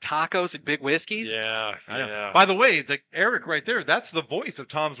something. He's got tacos and big whiskey. Yeah, I know. yeah. By the way, Eric right there, that's the voice of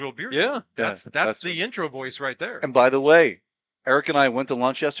Tom's Real Beer. Yeah. That's that's the intro voice right there. And by the way, Eric and I went to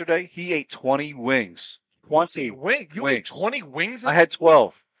lunch yesterday. He ate 20 wings. 20. Wing, you ate Wings. 20 wings? I had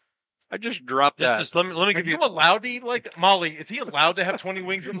 12. I just dropped that. Just let me Are give you you. allowed to eat like that? Molly, is he allowed to have 20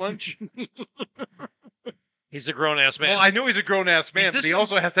 wings at lunch? He's a grown ass man. Well, I know he's a grown ass man, Is but this he him?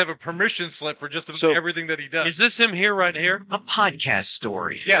 also has to have a permission slip for just about So- everything that he does. Is this him here right here? A podcast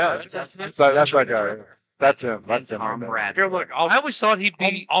story. Yeah. That's that guy. That's him. And Tom Brad. Here, look. I always thought he'd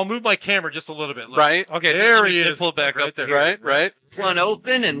be. I'll move my camera just a little bit. Look. Right. Okay, There he let me is. Pull it back Right up there. Right. One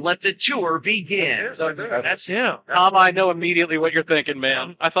open and let the tour begin. That's him. Tom, I know immediately what you're thinking,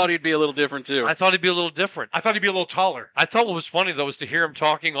 man. I thought he'd be a little different too. I thought he'd be a little different. I thought he'd be a little taller. I thought what was funny though was to hear him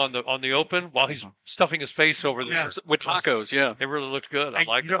talking on the open while he's stuffing his face over there. Yeah. With tacos, yeah. It really looked good. I And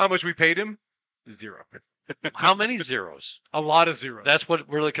like you know how much we paid him? 0. How many zeros? A lot of zeros. That's what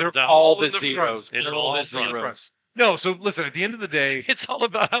really comes down. All in the the front. zeros. It's They're all all the the front. zeros. No, so listen, at the end of the day, It's all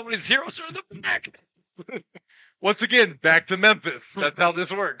about how many zeros are in the back. once again, back to Memphis. That's how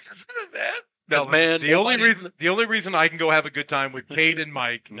this works. Isn't it that? Because, man, the only nobody- reason I can go have a good time with Kate and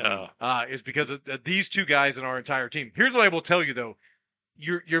Mike No. is because of these two guys and our entire team. Here's what I will tell you though.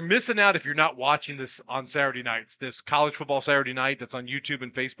 You're missing out if you're not watching this on Saturday nights, this college football Saturday night that's on YouTube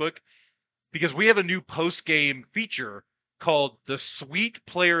and Facebook, because we have a new post-game feature called the Sweet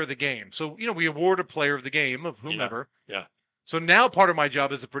Player of the Game. So, we award a player of the game of whomever. Yeah. So now part of my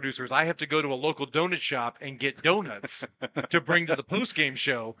job as a producer is I have to go to a local donut shop and get donuts to bring to the post-game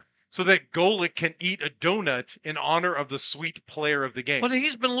show so that Golick can eat a donut in honor of the Sweet Player of the Game. But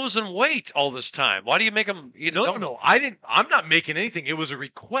he's been losing weight all this time. Why do you make him eat a donut? No, I didn't. I'm not making anything. It was a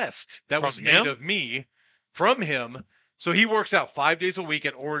request that From was made him? of me from him. So he works out 5 days a week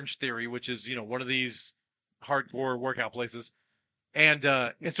at Orange Theory, which is one of these hardcore workout places. And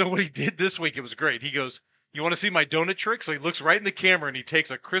so what he did this week, it was great. He goes, "You want to see my donut trick?" So he looks right in the camera and he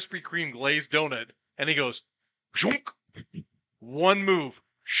takes a Krispy Kreme glazed donut and he goes, "Shunk." One move,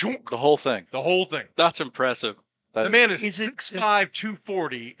 shunk, The whole thing. the whole thing. That's impressive. The man is Is it- 6'5",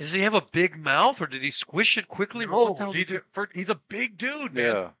 240. Does he have a big mouth, or did he squish it quickly? No, What the hell he's a big dude,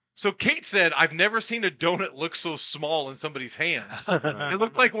 man. Yeah. So Kate said, "I've never seen a donut look so small in somebody's hands. It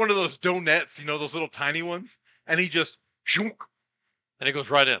looked like one of those donuts, those little tiny ones." And he just shunk. And it goes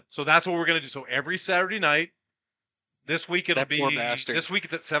right in. So that's what we're gonna do. So every Saturday night, this week it'll That be. poor bastard. This week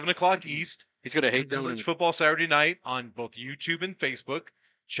it's at 7:00 East. He's gonna hate Village donuts. Football Saturday Night on both YouTube and Facebook.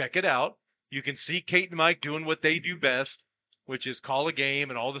 Check it out. You can see Kate and Mike doing what they do best, which is call a game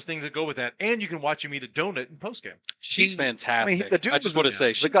and all the things that go with that. And you can watch him eat a donut in postgame. She's fantastic. the dude I just was want to a- say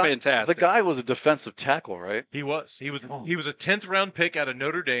the she's guy- fantastic. The guy was a defensive tackle, right? He was. He was Oh. a 10th round pick out of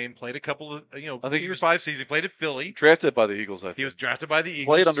Notre Dame. Played a couple of I think he 4 or was- 5 seasons. Played at Philly. Drafted by the Eagles, I think. He was drafted by the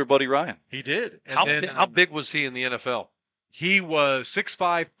Eagles. Played under Buddy Ryan. He did. And How, then how big was he in the NFL? he was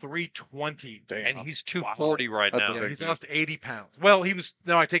 6'5", 320. And he's 240 right That's now. a Yeah, big he's dude. lost 80 pounds. Well,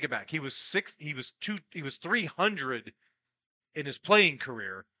 no, I take it back. He was 300 in his playing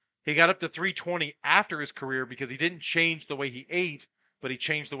career. He got up to 320 after his career because he didn't change the way he ate, but he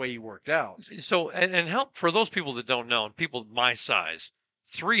changed the way he worked out. So, and help for those people that don't know, and people my size,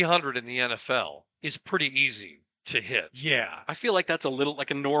 300 in the NFL is pretty easy to hit. Yeah. I feel like that's a little like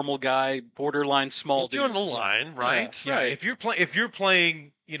a normal guy, borderline small He's dude. doing the line, right? Yeah, Right. if you're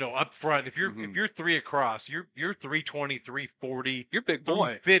playing, up front, if Mm-hmm. you're 3 across, you're 320, 340, You're a big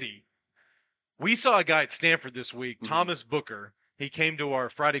boy. 350. We saw a guy at Stanford this week, Mhm. Thomas Booker. He came to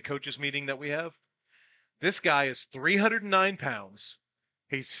our Friday coaches meeting that we have. This guy is 309 pounds.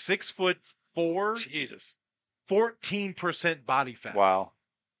 He's 6'4", Jesus. 14% body fat. Wow.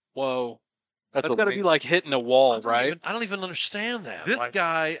 Whoa. That's That's a got to lean- be like hitting a wall, right? I don't even understand that. This Like,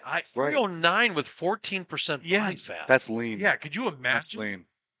 guy, Right. 309 with 14% Yeah. body fat. That's lean. yeah, could you That's imagine? lean.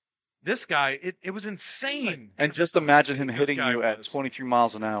 This guy, it was insane. And just imagine him This hitting guy you at was. 23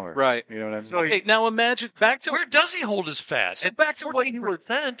 miles an hour. Right. You know what I mean? So Okay, now imagine back to Where does he hold his fat? So At back to what you were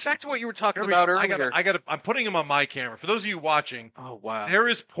 14%. back to what you were talking Here we about go. earlier. I'm putting him on my camera. For those of you watching, Oh wow. there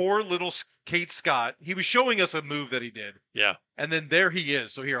is poor little Kate Scott. He was showing us a move that he did, Yeah. and then there he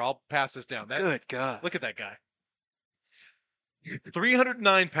is. So here, I'll pass this down. Good God. Look at that guy.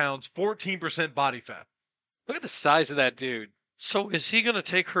 309 pounds, 14% body fat. Look at the size of that dude. So is he going to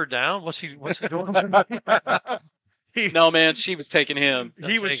take her down? What's he doing? No, man, she was taking him.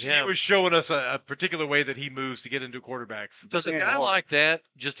 He was Take him. showing us a particular way that he moves to get into quarterbacks. Does a guy like that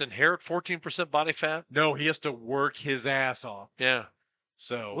just inherit 14% body fat? No, he has to work his ass off. Yeah.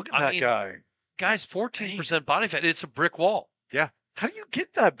 So Look at I that mean- guy. Guys, 14% body fat. It's a brick wall. How do you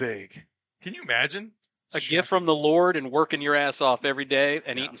get that big? can you imagine? A gift from the Lord and working your ass off every day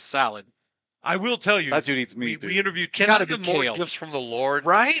and Yeah. eating salad. I will tell you. That dude eats we, meat, dude. we interviewed Can Gotta I be get more kale. gifts from the Lord?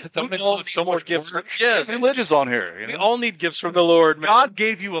 Right? Don't We make all it need so more much gifts. work. Yes. Religious on here. You We know? all need gifts from the Lord, man. God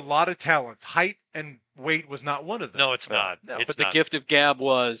gave you a lot of talents. Height and weight was not one of them. No, it's not. No, It's But the not. gift of gab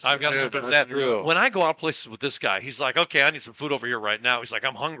was. I've got a little Dude, bit of that's that. true. When I go out places with this guy, he's like, "Okay, I need some food over here right now." He's like,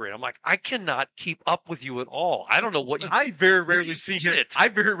 "I'm hungry." I'm like, "I cannot keep up with you at all. I don't know what you." I very rarely see him. Shit. I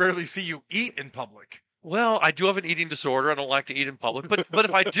very rarely see you eat in public. Well, I do have an eating disorder. I don't like to eat in public, but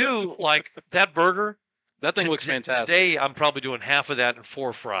if I do, like that burger, That thing looks fantastic. Today, I'm probably doing half of that and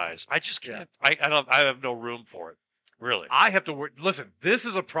 4 fries. I just can't. I don't. I have no room for it. Really. I have to work. Listen, this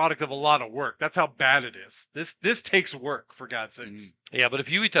is a product of a lot of work. That's how bad it is. This takes work, for God's sakes. Yeah, but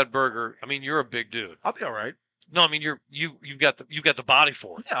if you eat that burger, I mean, you're a big dude. I'll be all right. No, I mean, you've got the body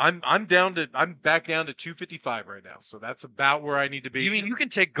for it. Yeah, I'm back down to 255 right now. So that's about where I need to be. You mean you can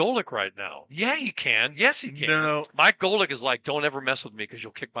take Golic right now? Yeah, he can. Yes, he can. No. Mike Golic is like, don't ever mess with me because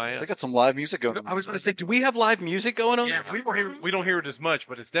you'll kick my They ass. got some live music going on. I was going to say, do we have live music going on? Yeah, we don't hear it as much,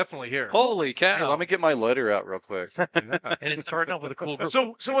 but it's definitely here. Holy cow. Hey, let me get my lighter out real quick. And it started out with a cool group.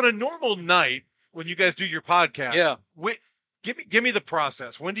 So on a normal night when you guys do your podcast, Yeah. give me the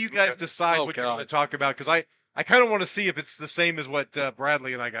process. When do you guys decide Oh, what you're God. going to talk about? Because I kind of want to see if it's the same as what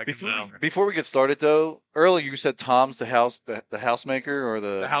Bradley and I got. Before we get started, though, earlier you said Tom's the housemaker or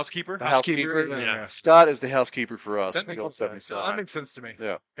The housekeeper. the housekeeper. Yeah. Scott is the housekeeper for us. That We makes got sense. 77. That makes sense to me.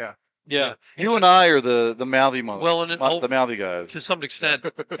 Yeah. You and I are the mouthy mother. Well, and the mouthy guys. to some extent,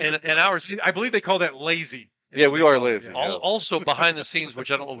 and ours. I believe they call that lazy. Yeah, we are lazy. Yeah. Yeah. Also behind the scenes,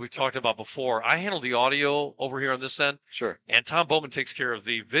 which I don't know if we talked about before, I handle the audio over here on this end, Sure. and Tom Bowman takes care of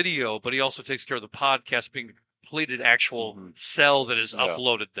the video, but he also takes care of the podcast being the completed actual Mhm. cell that is Yeah.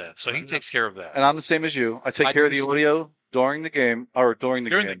 uploaded then. So he takes care of that. And I'm the same as you. I take I care do of the the audio during the game or during the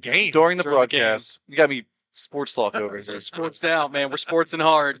During game. the game. During the During the game. broadcast. You got me sports talk over here. Sports out, man. We're sportsing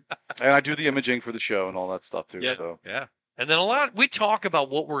hard. And I do the imaging for the show and all that stuff too. Yeah. So Yeah. And then we talk about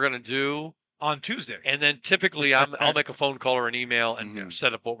what we're going to do, On Tuesday. and then typically I'll make a phone call or an email and Mhm.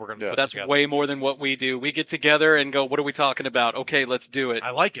 set up what we're going to Yeah. put That's together. way more than what we do. We get together and go, what are we talking about? Okay, let's do it. I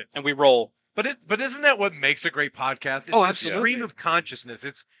like it. And we roll. But isn't that what makes a great podcast? It's Oh, the absolutely. stream of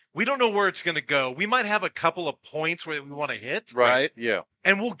consciousness. We don't know where it's going to go. We might have a couple of points where we want to hit, Right. Yeah.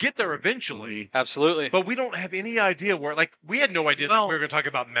 and we'll get there eventually. Absolutely. But we don't have any idea where. Like we had no idea that Well- we were going to talk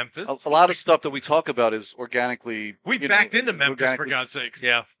about Memphis. A lot of stuff that we talk about is organically. We you know, backed into it's Memphis for organically- God's sakes.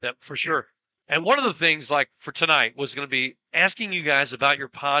 Yeah, that for sure. And one of the things like for tonight was going to be asking you guys about your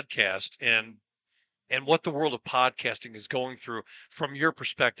podcast and what the world of podcasting is going through from your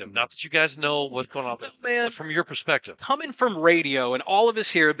perspective. Not that you guys know what's going on, Man. but from your perspective. Coming from radio, and all of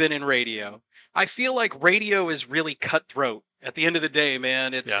us here have been in radio, I feel like radio is really cutthroat. At the end of the day,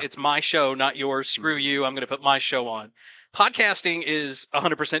 man, it's my show, not yours. Screw you. I'm going to put my show on. Podcasting is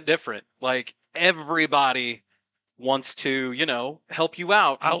 100% different. Like everybody wants to, help you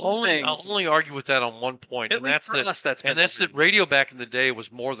out. I'll only things. argue with that on one point, At and least that's for that. us, that's And been that's that radio back in the day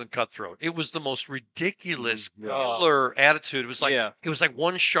was more than cutthroat. It was the most ridiculous, Yeah. killer attitude. It was like Yeah. it was like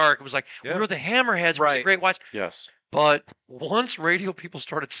one shark. It was like Yeah. we were the hammerheads, we were the Right. great watch. Yes. But once radio people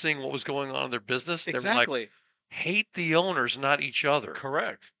started seeing what was going on in their business, they were like, Exactly. hate the owners, not each other.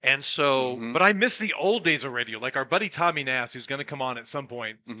 Correct. And so, Mhm. But I miss the old days of radio. Like our buddy Tommy Nass, who's going to come on at some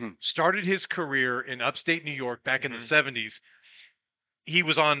point, Mhm. started his career in upstate New York back in the Mhm. '70s. He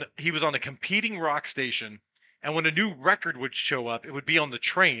was on a competing rock station, and when a new record would show up, it would be on the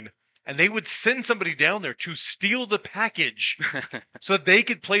train, and they would send somebody down there to steal the package so they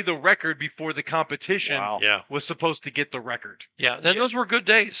could play the record before the competition Wow. yeah, was supposed to get the record. yeah. Then those were good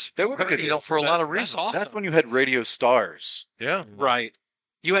days. They were good You know, days. for a lot of That's reasons. awesome. That's when you had radio stars. Yeah. Right.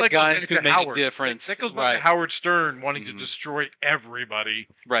 You had Like goes guys back who to made Howard. a difference. That goes back Right. to Howard Stern wanting to Mhm. destroy everybody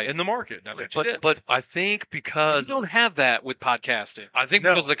Right. in the market. Now, that you did. But I think You because don't have that with podcasting. I think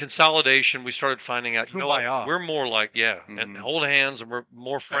No. because of the consolidation, we started finding out, you know what, Kumbaya. we're more like, and Mhm. hold hands, and we're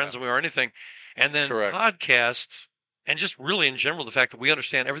more friends than we are anything. And then Correct. podcasts, and just really in general, the fact that we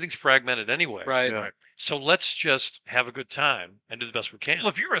understand everything's fragmented anyway. Right. Yeah. So let's just have a good time and do the best we can. Well,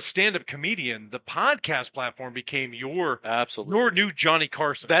 if you're a stand-up comedian, the podcast platform became your Absolutely. new Johnny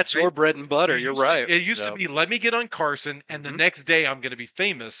Carson. That's right? your bread and butter. You're right. It used to Yep. be, let me get on Carson, and the Mhm. next day I'm going to be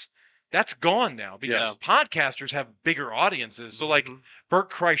famous. That's gone now because Yeah. podcasters have bigger audiences. So, like Mhm.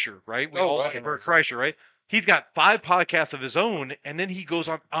 Bert Kreischer, right? We Oh, all right. see Bert Kreischer, right? He's got 5 podcasts of his own, and then he goes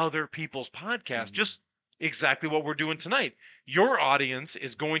on other people's podcasts. Mm-hmm. Just exactly what we're doing tonight. Your audience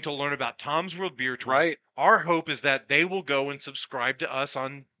is going to learn about Tom's World Beer Tour. Right. Our hope is that they will go and subscribe to us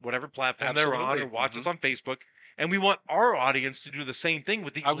on whatever platform they're on, Absolutely. or watch us on Facebook. And we want our audience to do the same thing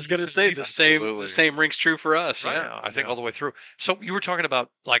with the. I was going to elusive say people. the Absolutely. same rings true for us. Right. Yeah. I think Yeah. all the way through. So you were talking about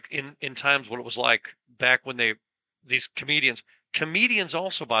like in times what it was like back when these comedians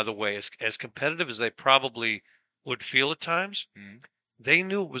also, by the way, as competitive as they probably would feel at times, Mhm. they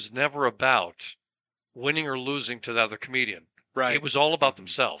knew it was never about winning or losing to the other comedian. Right. It was all about Mhm.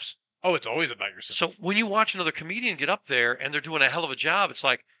 themselves. Oh, it's always about yourself. So when you watch another comedian get up there and they're doing a hell of a job, it's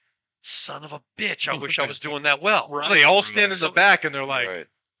like, son of a bitch, I wish I was doing that well. Right. They all stand in So- the back and they're like, Right.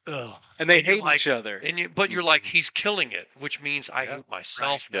 ugh. And they And you're hate like- each other. But you're like, Mm-hmm. he's killing it, which means I hate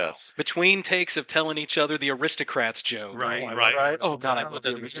myself now. Yes. Between takes of telling each other the aristocrats joke. Right, Oh, right. Oh God, I love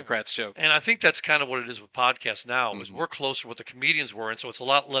the aristocrats joke. And I think that's kind of what it is with podcasts now, is Mhm. we're closer to what the comedians were, and so it's a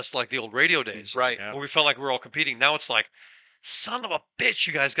lot less like the old radio days, Right. Yeah. where we felt like we were all competing. Now it's like, son of a bitch,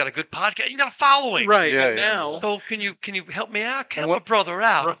 you guys got a good podcast, you got a following, Right. Yeah, and yeah. now. So can you help me out? Help what- a brother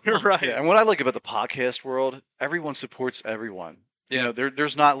out. Right. Yeah, and what I like about the podcast world, everyone supports everyone. Yeah. You know,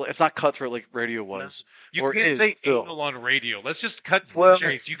 there's not it's not cutthroat like radio was. You Or can't is say still. anal on radio. Let's just cut to Well, the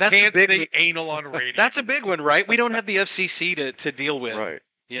chase. You that's a can't big say one. anal on radio. That's a big one, right? We don't have the FCC to deal with. Right.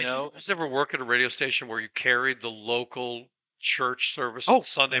 You Did know. you guys ever work at a radio station where you carried the local church service Oh, on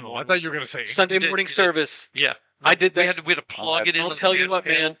Sunday No, I morning? thought you were going to say Sunday did- morning did- service. Yeah, I did we that. had to plug it in. I'll tell you what,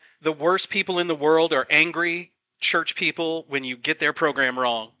 man. The worst people in the world are angry church people when you get their program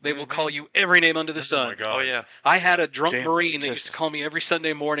wrong. They will call you every name under the Oh sun. my God. Oh yeah. I had a drunk Damn Marine that used to just- call me every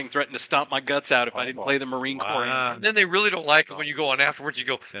Sunday morning, threatening to stomp my guts out if I Oh, didn't my- play the Marine Corps. Wow. And then they really don't like it when you go on afterwards. You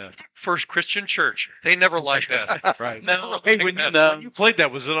go, Yeah. First Christian Church. They never like that. Right. No, Hey, like when that. you played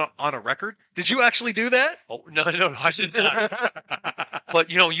that, was it on a record? Did you actually do that? Oh, no, I did not. But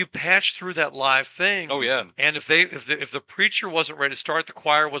you patch through that live thing. Oh yeah. And if the preacher wasn't ready to start, the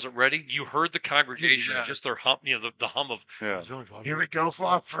choir wasn't ready, you heard the congregation, Yeah. just their hum, the hum of. Yeah. Here we go for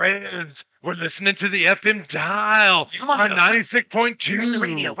our friends. We're listening to the FM dial Come on. on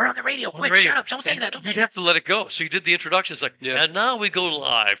 96.2. We're on the radio. On the Quick, radio. shut up. Don't say that. Don't say You'd that. have to let it go. So you did the introduction. It's like, Yeah. and now we go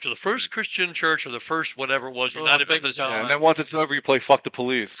live to the First Christian Church or the first whatever it was, United Methodist. Yeah, and then once it's over, you play "Fuck the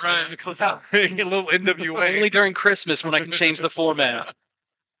Police." Right. A little NWA. Only during Christmas when I can change the format.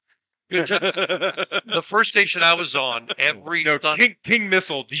 The first station I was on every No, Sunday, King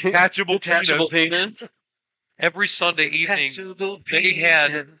Missile, detachable, Detachable penis. penis. every Sunday evening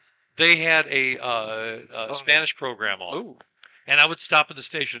they had a Spanish program on, Ooh. and I would stop at the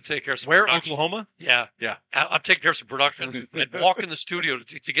station to take care of some Where, production. Oklahoma? Yeah, Yeah. I'm taking care of some production and walk in the studio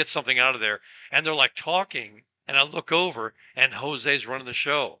to get something out of there, and they're like talking, and I look over, and Jose's running the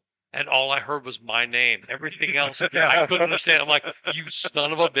show. And all I heard was my name. Everything else, I couldn't understand. I'm like, you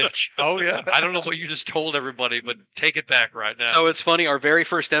son of a bitch. Oh, yeah. I don't know what you just told everybody, but take it back right now. So it's funny. Our very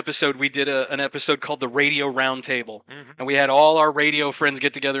first episode, we did an episode called the Radio Roundtable, Mhm. and we had all our radio friends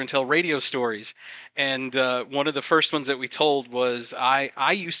get together and tell radio stories. And one of the first ones that we told was I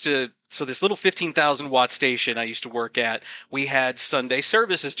used to. So this little 15,000 watt station I used to work at, we had Sunday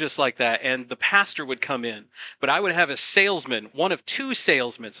services just like that, and the pastor would come in. But I would have a salesman, one of two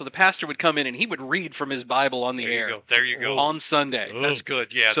salesmen. So the pastor would come in and he would read from his Bible on the There you air go. There you go. on Sunday. That's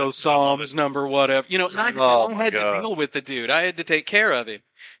good. Yeah. So that's- I love Psalms it. number whatever, and I Oh, I my had to God. deal with the dude. I had to take care of him,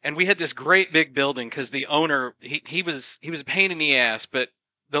 and we had this great big building because the owner he was a pain in the ass. But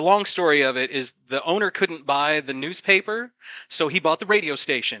the long story of it is the owner couldn't buy the newspaper, so he bought the radio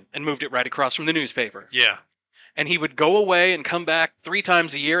station and moved it right across from the newspaper. Yeah. And he would go away and come back 3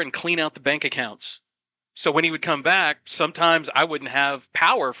 times a year and clean out the bank accounts. So when he would come back, sometimes I wouldn't have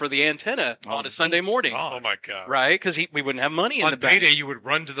power for the antenna on a Sunday morning, Oh my God. right? Because we wouldn't have money in On the bank. payday, you would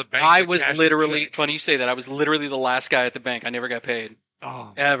run to the bank. I to was cash your literally, check. funny you say that, I was literally the last guy at the bank. I never got paid.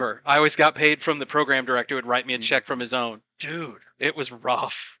 Oh. Ever. I always got paid from the program director who would write me a check from his own. Dude. It was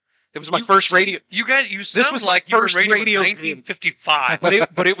rough. It was my first radio. You guys, you This sound was like my you were first radio, radio in 1955.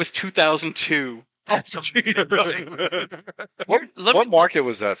 but it was 2002. That's amazing. What market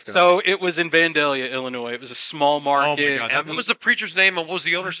was that, Scott? So it was in Vandalia, Illinois. It was a small market. God, And what was the preacher's name and what was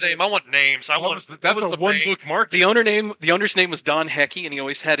the owner's name? I want names. That's a one-book market. The owner's name was Don Hecky, and he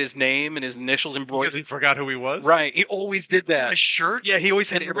always had his name and his initials Because embroidered. he forgot who he was. Right, he always did A that. shirt? Yeah, he always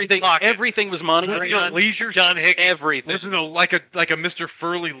had In the everything. pocket. Everything was monogrammed. John- Leisure. John Hickey. Everything. Listen to like a Mr.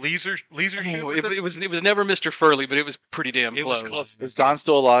 Furley leisure shoe. Oh, with it was never Mr. Furley, but it was pretty damn It was close. close. Is Don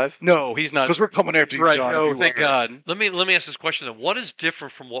still alive? No, he's not. Because we're coming after you, Right, John. no, if you thank are. God. Let me ask this question then. What is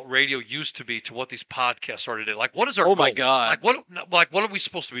different from what radio used to be to what these podcasts are today? Like, what is our Oh my goal? God. What are we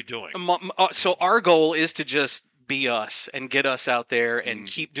supposed to be doing? So our goal is to just be us and get us out there and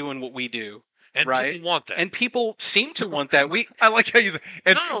keep doing what we do. And right. people want that. And people seem to want that. I like how you.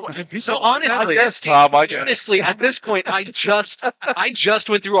 And, No, and people, So honestly, I guess, Tom, I guess. honestly, at this point, I just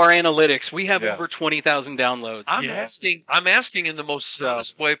went through our analytics. We have Yeah. over 20,000 downloads. I'm Yeah. asking in the most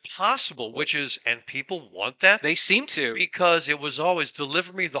honest way possible, which is, and people want that They seem to. because it was always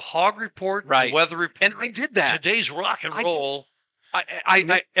deliver me the hog report, Right. the weather report, And I did that. Today's rock and I did- roll.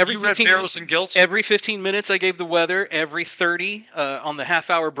 Every You read 15 Barrows and Gilts. Every 15 minutes, I gave the weather. Every 30, on the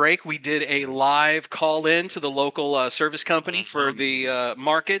half-hour break, we did a live call-in to the local service company for the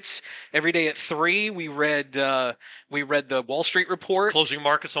markets. Every day at 3, we read the Wall Street report. Closing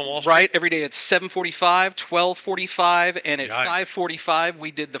markets on Wall Street. Right, every day at 7:45, 12:45, and at Yikes. 5:45,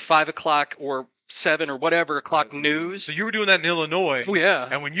 we did the 5 o'clock or 7 or whatever o'clock news. so you were doing that in Illinois. Oh yeah,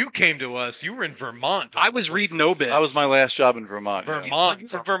 And when you came to us, you were in Vermont. I was reading obits. That was my last job in Vermont. yeah. Vermont.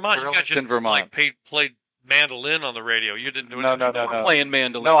 It's in Vermont. You got Burlington, just Vermont. like played mandolin on the radio. You didn't do No, anything. no, no, no. playing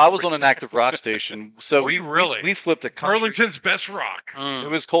mandolin. No, I was on an active rock station. So Were you really? we flipped a country. Burlington's best rock. Mm, It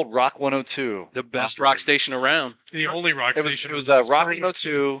was called Rock 102. the best rock station around. The only rock It was station. Rock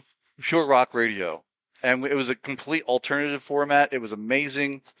 102, pure rock radio, and it was a complete alternative format. It was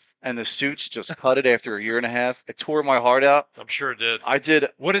amazing, and the Suits just cut it after a year and a half. It tore my heart out. I'm sure it did. I did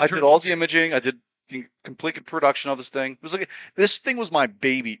What I did all the imaging. I did the complete production of this thing. It was like this thing was my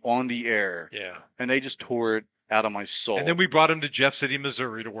baby on the air, Yeah. and they just tore it out of my soul. And then we brought him to Jeff City,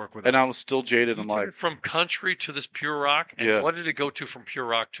 Missouri to work with and us. I was still jaded in You life. went from country to this pure rock. And Yeah. what did it go to from pure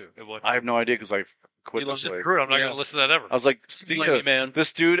rock to? I have no idea because I quit You this listened place. screw it, I'm not Yeah. going to listen to that ever. I was like, Blame me, man.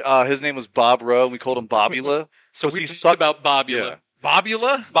 this dude, his name was Bob Rowe, and we called him Bobula. So Because we he talked sucked- about Bobula.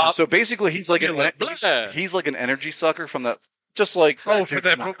 Bobula? Bob- So basically, he's like Blah. he's like an energy sucker from that. Just like Oh, for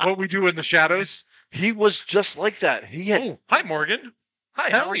that, what we do in the shadows? he was just like that. He had. Oh, hi, Morgan. Hi,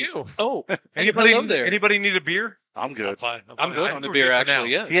 how are you? Oh, Anybody, hello there. anybody need a beer? I'm I'm good. fine. I'm good fine. on the we're beer, good for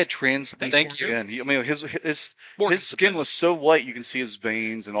actually. now. Yeah. He had trans Thanks, skin. I mean, his Morgan's the skin best. was so white you can see his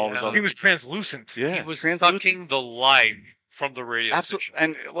veins and all his Yeah. other. He was translucent. yeah, He was translucent. sucking the life from the radio Absolutely.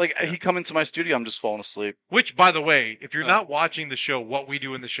 station. And like he come into my studio, I'm just falling asleep. Which, by the way, if you're Oh. not watching the show What We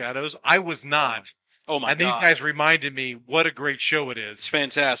Do in the Shadows, I was not. Oh my and god, these guys reminded me what a great show it it's is.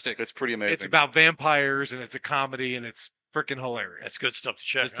 fantastic. It's pretty amazing. It's about vampires and it's a comedy and it's freaking hilarious. That's good stuff to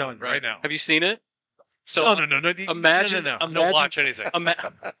check. Just telling you out. right now. Have you seen it? So No. imagine, no. Don't watch anything.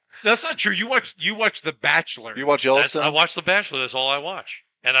 That's not true. You watch The Bachelor. you watch That's- I Yellowstone? watch The Bachelor. That's all I watch.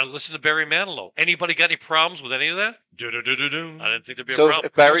 And I listen to Barry Manilow. Anybody got any problems with any of that? Do-do-do-do-do. I didn't think there'd be a So problem.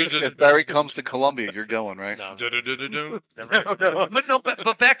 if Barry comes to Columbia, you're going, right? No. Do-do-do-do-do. Never.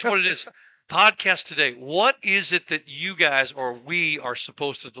 But back to what it is. Podcast today. What is it that you guys or we are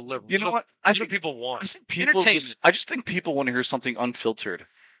supposed to deliver? You know what? I What do think people I want? think people Entertainment. I just think people want to hear something unfiltered.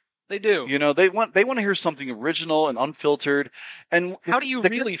 They do. You know, they want to hear something original and unfiltered. And How do you the,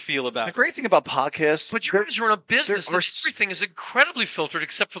 really feel about The it? great thing about podcasts, But you guys are in a business there that are everything is incredibly filtered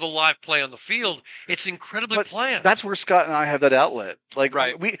except for the live play on the field. It's incredibly But planned. that's where Scott and I have that outlet. Like,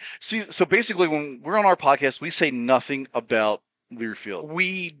 Right. we see. So basically, when we're on our podcast, we say nothing about Learfield.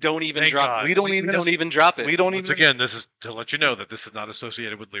 We don't even Thank drop. God. We don't We even. don't even drop it. We don't Once even. again, this is to let you know that this is not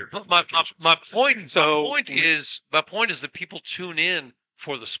associated with Lear. But my point. So- my point is that people tune in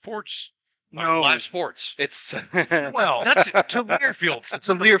for the sports, No. live sports. It's Well, Not to Learfield. it's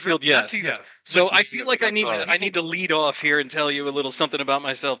a Learfield, yes. yes. So I feel like I need to lead off here and tell you a little something about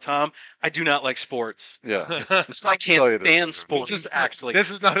myself, Tom. I do not like sports. Yeah. I tell you can't this. stand sports. Actually, This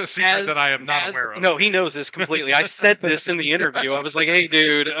is not a secret As- that I am not As- aware of. No, he knows this completely. I said this in the interview. I was like, "Hey,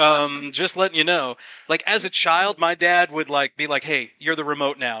 dude, just letting you know." Like as a child, my dad would like be like, "Hey, you're the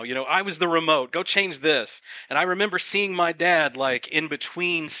remote now. You know, I was the remote. Go change this." And I remember seeing my dad like in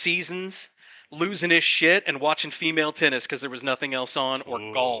between seasons, losing his shit and watching female tennis because there was nothing else on or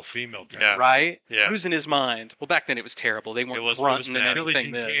Ooh, golf. female tennis. Yeah. Right? Yeah. Losing his mind. Well, back then it was terrible. They weren't grunting and bad. Billie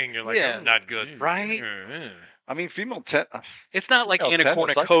everything Jean then. King, you're like, Yeah. oh, Not good. Right? yeah. I mean, female ten. It's not like Female Anna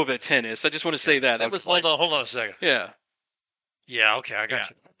tennis, I- Kournikova tennis. I just want to say that. That was like, Hold on a second. yeah. Yeah, okay, I got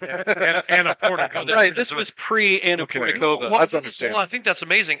you. and a Pornico. Right, this was pre-Anna Okay. Kournikova. Well, That's understandable. Well, I think that's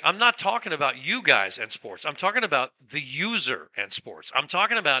amazing. I'm not talking about you guys and sports. I'm talking about the user and sports. I'm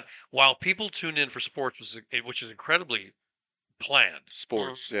talking about while people tune in for sports, which is incredibly planned.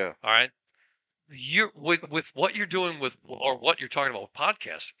 Sports, yeah. All right, you're with what you're doing with, or what you're talking about with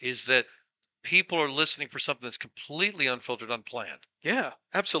podcasts, is that people are listening for something that's completely unfiltered, unplanned. Yeah,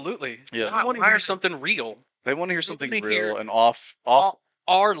 absolutely. Yeah. I want to hear something real. They want to hear something wanna real hear and off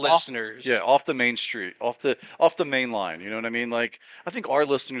Our listeners. yeah, off the main street, off the main line. You know what I mean? Like, I think our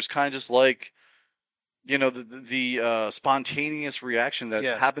listeners kind of just like, you know, the spontaneous reaction that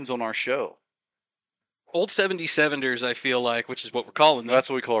Yes. happens on our show. Old 77ers, I feel like, which is what we're calling them. That's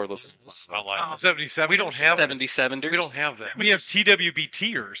what we call our listeners. I like it. 77. We don't have 77ers. we don't have that. We have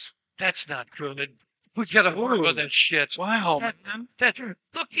TWBTers. That's not good. We got to work on that shit. Wow.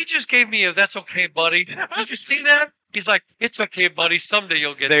 Look, he just gave me a "that's okay, buddy." Did you see that? He's like, "It's okay, buddy. Someday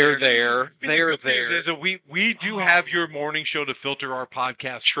you'll get They're there." there. They're The thing there. is that we do have your morning show to filter our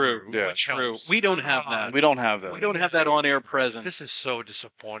podcast. True. through, Yeah. which True. helps. We don't have that. We don't have that. We don't have that on-air presence. This is so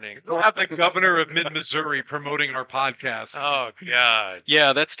disappointing. We'll have the governor of Mid-Missouri promoting our podcast. Oh God.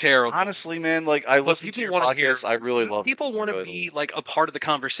 Yeah, that's terrible. Honestly, man, like I listen to people your wanna hear- podcast. I really love it. People want to Really be like a part of the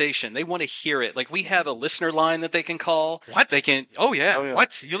conversation. They want to hear it. Like we have a listener line that they can call. What? They can. Oh yeah. Oh, yeah.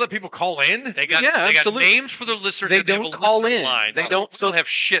 What? You let people call in? They got Yeah, they got absolutely. names for their listeners. They and have don't a call listener in. Line. They don't- We don't have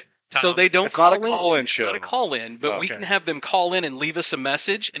shit. So Tom. they don't. It's not a call call-in It's show. not a call-in, but we Okay. can have them call in and leave us a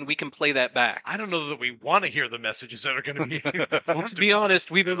message, and we can play that back. I don't know that we want to hear the messages that are going to be. To be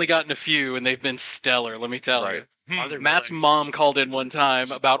honest, we've only gotten a few, and they've been stellar. Let me tell Right. Are they Matt's really? mom called in one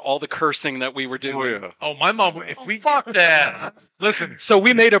time about all the cursing that we were Oh, doing. yeah. Oh, my mom. If we Fuck that. listen, So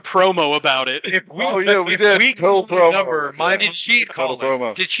we made a promo about it. if we Oh, yeah, we if did. we Total call the promo. number, my Did mom she- would call Total in.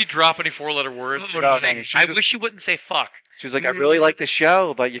 promo. Did she drop any four-letter words? No, no, Saying, she I just- wish you wouldn't say fuck. She's like, I really like the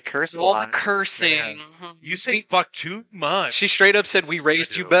show, but you curse a All the lot. cursing. You say fuck too much. She straight up said, "We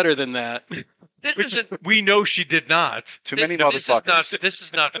raised you better than that." This Which isn't. we know she did not. Too many this is not. motherfuckers. This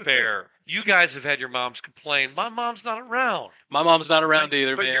is not fair. You guys have had your moms complain. My mom's not around. My mom's not around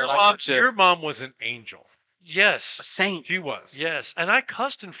either, But man. your mom was an angel. a Yes. saint. She was. Yes, and I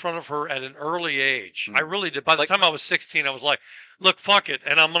cussed in front of her at an early age. Mm. I really did. By the time I was 16, I was like, "Look, fuck it,"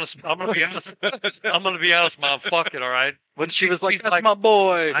 and I'm gonna be honest. I'm gonna be honest, Mom. Fuck it, all right. When She was like, she's "That's like, my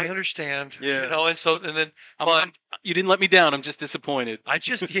boy." I understand. Yeah. You know, and so and then, I'm- but I'm- you didn't let me down. I'm just disappointed. I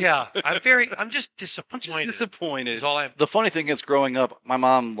just yeah, I'm just I'm disappointed. just disappointed. Is all I'm. The funny thing is, growing up, my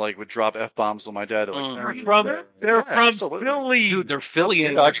mom like would drop f bombs on my dad. Like, Mm. They're from absolutely. Philly. Dude, they're Philly.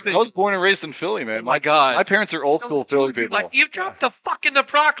 Yeah, I was born and raised in Philly, man. Oh my God. My parents are old school Philly people. Like you dropped the fuck in the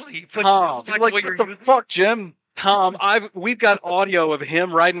broccoli. But Tom, like, like, what what you're the using- fuck, Jim? Tom, we've got audio of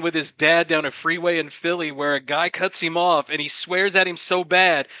him riding with his dad down a freeway in Philly where a guy cuts him off and he swears at him so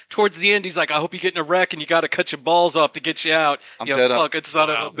bad. Towards the end, he's like, "I hope you get in a wreck and you got to cut your balls off to get you out." I'm You dead up. fucking son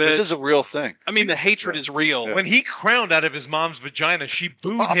of a This bitch. is a real thing. I mean, the hatred is real. Yeah. When he crowned out of his mom's vagina, she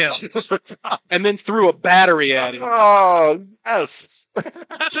booed him. And then threw a battery at him. Oh, yes.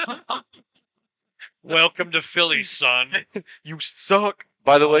 Welcome to Philly, son. You suck.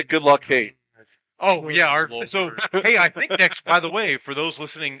 By the way, good luck, Kate. Oh yeah. Lord. So hey, I think next. By the way, for those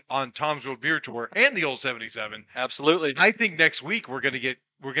listening on Tom's Road Beer Tour and the old 77, Absolutely. I think next week we're gonna get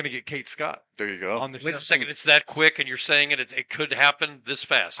Kate Scott There you go. on the Wait show. a second, it's that quick, and you're saying it could happen this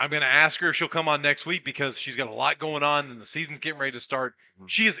fast. I'm going to ask her if she'll come on next week because she's got a lot going on and the season's getting ready to start.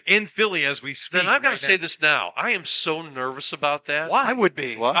 She is in Philly as we speak. Then I've got to right say now. this now. I am so nervous about that. I would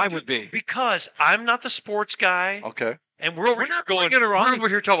be. What? I would be. Because I'm not the sports guy, Okay. and we're over here not going. bringing her on. We're over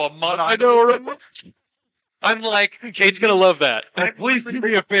here talking about mud. I know, right? I'm like, Kate's gonna love that. Please do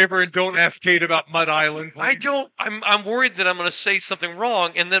me a favor and don't ask Kate about Mud Island. I please. don't. I'm worried that I'm going to say something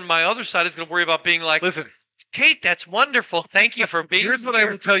wrong, and then my other side is going to worry about being like, Listen, Kate, that's wonderful. Thank you for being. here's what I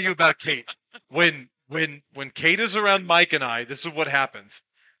will tell you about Kate. When Kate is around Mike and I, this is what happens.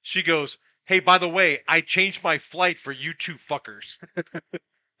 She goes, "Hey, by the way, I changed my flight for you two fuckers."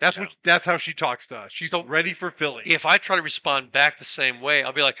 That's how she talks to us. She's So- ready for Philly. If I try to respond back the same way,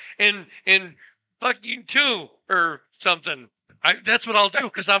 I'll be like, and fuck you too, or something. That's what I'll do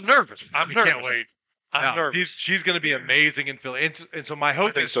because I'm nervous. I'm We nervous. can't wait. I'm No, nervous. she's going to be amazing in Philly. And so my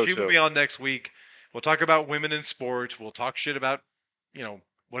hope think is so, she will too. be on next week. We'll talk about women in sports. We'll talk shit about,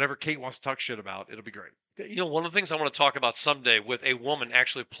 whatever Kate wants to talk shit about. It'll be great. You know, one of the things I want to talk about someday with a woman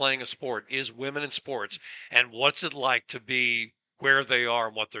actually playing a sport is women in sports and what's it like to be where they are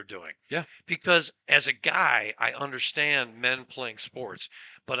and what they're doing. Yeah. Because as a guy, I understand men playing sports,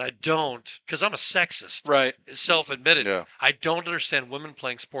 but I don't, because I'm a sexist, Right. self-admitted. Yeah. I don't understand women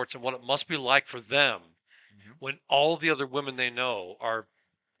playing sports and what it must be like for them when all the other women they know are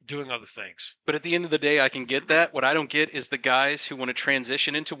doing other things. But at the end of the day, I can get that. What I don't get is the guys who want to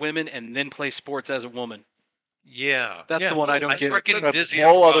transition into women and then play sports as a woman. Yeah. That's Yeah, the one I don't I get. start getting That's dizzy. a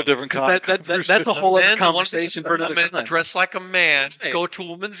whole after other different That's conversation. a whole other Men want conversation for another men time. dress like a man, Right. go to a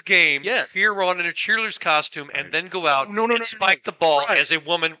woman's game, Yes. fear on in a cheerleader's costume, and then go out No, no, and no, spike the ball Right. as a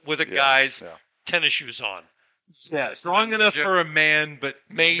woman with a Yeah, guy's yeah. tennis shoes on. Yes. Strong enough for a man, but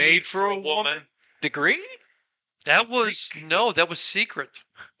made for a woman. Degree? That was secret.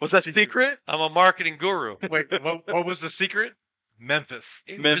 Was that secret? I'm a marketing guru. Wait, what was the secret? Memphis.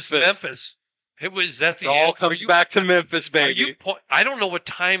 It was Memphis. It was that the It all end? comes Are you- back to Memphis, Are baby. you I don't know what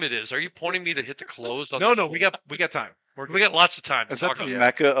time it is. Are you pointing me to hit the close? On No, the we got time. we got lots of time to Is that talk the about.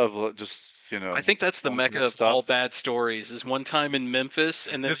 mecca of just I think that's the ultimate mecca of stuff? all bad stories. Is one time in Memphis,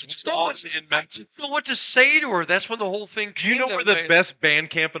 and then This just was all in Memphis. I don't know what to say to her. That's when the whole thing Do came. you know that where the way. best band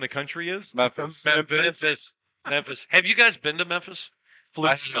camp in the country is? Memphis. Memphis. Have you guys been to Memphis?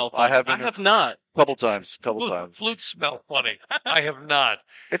 flute smell. I have I been have not. couple times. Couple times. Flutes smell funny. I have not.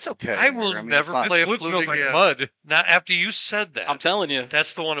 It's okay. I will mean, never it's not- play a Flute flute smells like again. mud. Not after you said that. I'm telling you.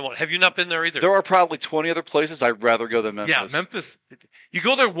 That's the one I want. Have you not been there either? There are probably 20 other places I'd rather go than Memphis. Yeah, Memphis. You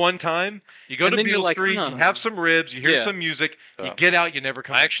go there one time, you go And to then you're Beale like, Street, no. you have some ribs, you hear Yeah. some music, you Yeah. get out, you never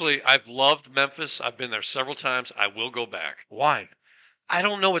come. I've loved Memphis. I've been there several times. I will go back. Why? I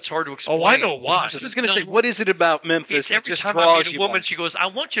don't know. It's hard to explain. Oh, I know why. I was just gonna say, what is it about Memphis It's that every just time I draws meet a you? woman, back? she goes, "I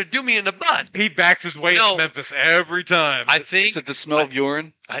want you to do me in the butt." He backs his way No. to Memphis every time. I think Is it the smell of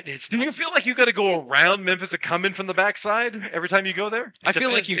urine? it's. Do you feel like you got to go around Memphis to come in from the backside every time you go there? I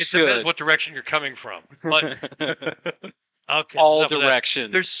feel like you it depends should. what direction you're coming from. But okay, All enough of that.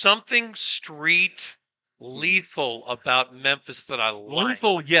 direction. There's something street lethal about Memphis that I like.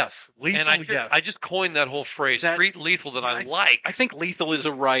 Lethal, yes. Lethal, And I yes. just coined that whole phrase, That- street lethal, that I like. I think lethal is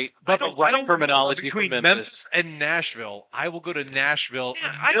a right, But the right terminology for between Memphis. and Nashville, I will go to Nashville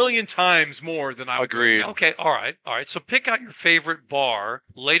Yeah, a million times more than I would go to Agreed. Memphis. Okay, all right. So pick out your favorite bar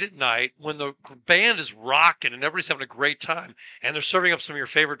late at night when the band is rocking and everybody's having a great time, and they're serving up some of your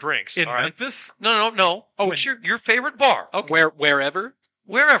favorite drinks. In all right? Memphis? No. Oh, What's your favorite bar? Wherever.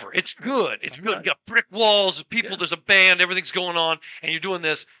 Wherever. It's good. It's good. You got brick walls, people, there's a band, everything's going on, and you're doing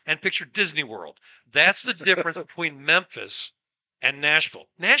this, and picture Disney World. That's the difference between Memphis and Nashville.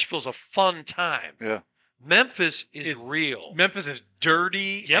 Nashville's a fun time. Yeah. Memphis is real. Memphis is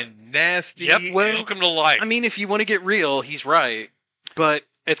dirty Yep. and nasty. Yep. Well, Welcome to life. I mean, if you want to get real, he's right. But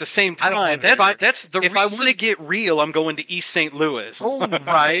at the same I don't time, want that's the if I reason. want to get real, I'm going to East St. Louis. Oh,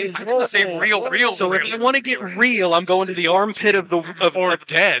 right. I didn't say real. So if I want to get real, I'm going to the armpit of the Or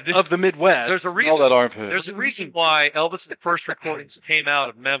dead. of the Midwest. There's a All reason. that armpit. There's a reason why Elvis' first recordings came out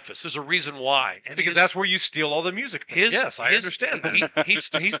of Memphis. There's a reason why. And because that's where you steal all the music. from. Yes, I understand that. He's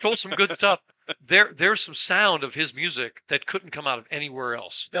told some good stuff. There's some sound of his music that couldn't come out of anywhere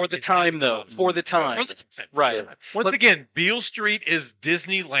else. for the time, though. For the time. For the time. Right. Once again, Beale Street is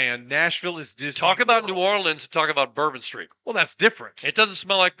Disneyland. Nashville is Disney. Talk about New World. Orleans and talk about Bourbon Street. Well, that's different. It doesn't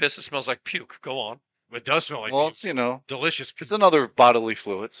smell like piss. It smells like puke. Go on. It does smell like Well, it's, you know, delicious. it's another bodily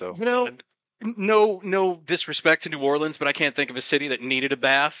fluid, so. You know, no disrespect to New Orleans, but I can't think of a city that needed a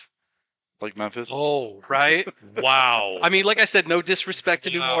bath. Like Memphis. Oh, Right? wow. I mean, like I said, no disrespect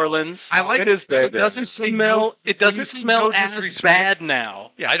to New Wow. Orleans. I like It is bad. It doesn't smell. It doesn't say smell no as disrespect- bad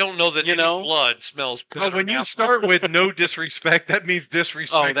now. I don't know that You any know? blood smells. But when you start with no disrespect, that means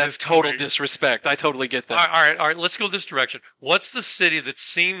disrespect. Oh, that's is total coming. disrespect. I totally get all that. right. Let's go this direction. What's the city that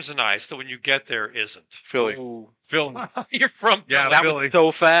seems nice that when you get there isn't? Philly. Ooh. Phil. You're from Yeah, That Philly. was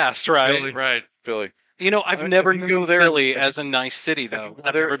so fast, right? Philly. right. Philly. You know, I've If never you known go there- Philly as a nice city, though.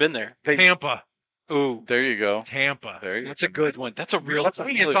 I've there- never been there. Tampa. Ooh, There you go. Tampa. There you go. that's a good one. That's a real.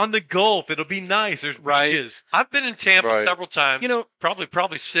 Hey, it's on the Gulf. It'll be nice. There's Right. beaches. I've been in Tampa Right. several times. You know,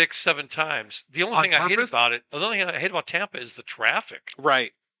 probably 6, 7 times. The only On thing I hate purpose? about it, the only thing I hate about Tampa is the traffic.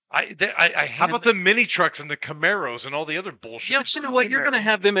 right. I hate How about the mini trucks and the Camaros and all the other bullshit? Yeah, but you know what? You're going to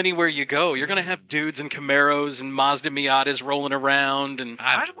have them anywhere you go. You're going to have dudes in Camaros and Mazda Miatas rolling around. And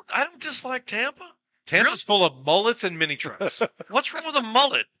I don't dislike Tampa. Tampa's full of mullets and mini trucks. What's wrong with a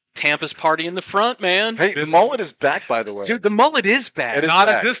mullet? Tampa's party in the front, man. Hey, the mullet is back, by the way. Dude, the mullet is bad. It is Not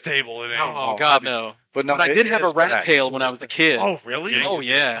back. at this table. It ain't. Oh, God, no. But no, But I did have a it's rat back. tail when I was a kid. Oh, really? Oh,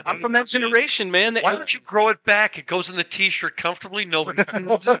 yeah. I'm from that generation, man. Why don't you grow it back? It goes in the T-shirt comfortably. Nobody.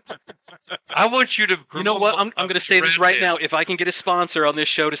 I want you to. You know what? I'm going to say this right now. If I can get a sponsor on this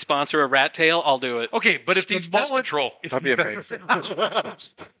show to sponsor a rat tail, I'll do it. Okay, but if Steve's the Pest mullet, Control. if That'd be amazing.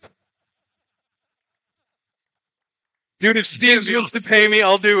 Dude, if Steve wants to pay me,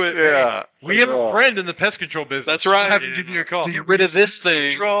 I'll do it. Yeah. we have a friend in the pest control business. That's right. We'll have him give you a call. Get rid of this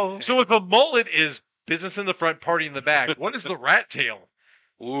thing. So if a mullet is business in the front, party in the back, what is the rat tail?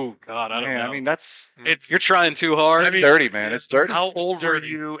 Ooh, God, I don't Man, know. I mean, that's You're trying too hard. I mean, dirty, man. It's dirty. How old were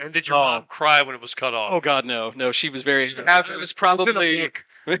you? And did your mom cry when it was cut off? Oh God, no, no. She was very. Has- It was it's probably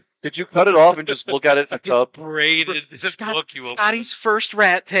Did you cut it off and just look at it in a tub? braided. This Scott- book you opened. Scotty's first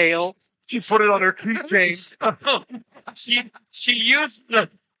rat tail. She put it on her keychain. She used the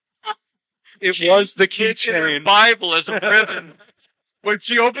It was the keychain Bible as a ribbon. When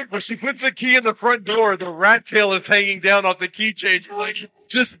she puts the key in the front door, the rat tail is hanging down off the keychain. She's like,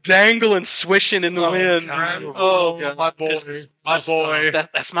 Just dangling, swishing in the wind. God. Oh, God. my boy, my boy.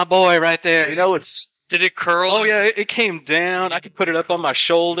 That's my boy right there. You know, it's Did it curl? Oh yeah, it came down. I could put it up on my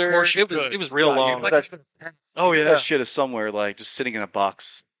shoulder. Of course you It was could. it was real long. that, Oh yeah. that shit is somewhere like just sitting in a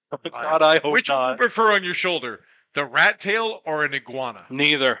box. God, I hope Which one do you not. prefer on your shoulder, the rat tail or an iguana?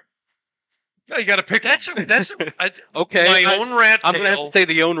 Neither. No, you got to pick That's Okay. my own rat I'm gonna have tail. to say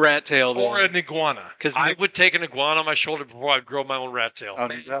the own rat tail or then. an iguana. Because I would take an iguana on my shoulder before I'd grow my own rat tail. Oh,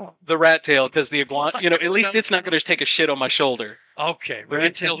 no. the rat tail, because the iguana, at least it's not going to take a shit on my shoulder. Okay,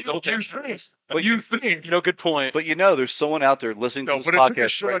 rat tail. Don't take But you think? Good point. But there's someone out there listening to No, this but it took a podcast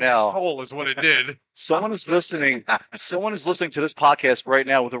shit right on your now. hole is what it did. Someone is listening. Someone is listening to this podcast right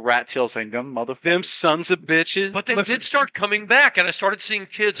now with a rat tail saying, "Them motherfuckers." Them sons of bitches. But they did start coming back, and I started seeing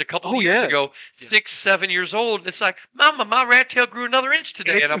kids a couple of years ago, 6, 7 years old. And it's like, Mama, my rat tail grew another inch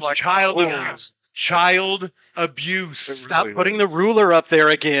today, and I'm like, child oh, abuse. Child abuse. Stop putting the ruler up there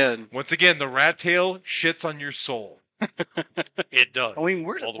again. Once again, the rat tail shits on your soul. it does. I mean,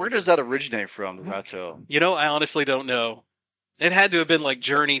 where does that originate from, the rat tail? I honestly don't know. It had to have been like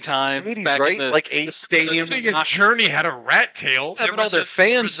Journey time 80s, back right? in the, Like the 80s. stadium. Journey had a rat tail. Yeah, but all their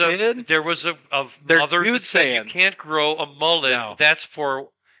fans did. There was a Their mother dude that said you fan. can't grow a mullet. No. That's for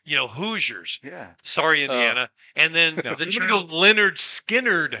Hoosiers. Yeah. Sorry, Indiana. And then No. the Leonard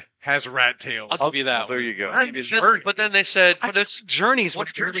Skinnerd has rat tails. I'll give you that. There you go. but then they said, but it's Journey's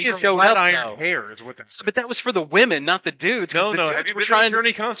what Journey really is showed flat up. iron though. hair is what that. But that was for the women, not the dudes. 'cause No, the no. dudes Have you were been to a trying.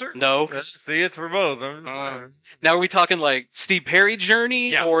 Journey concert? No. See, it's for both. Now are we talking like Steve Perry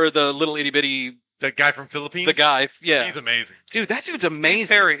Journey Yeah. or the little itty bitty The guy from Philippines. the guy? Yeah, He's amazing. dude, that dude's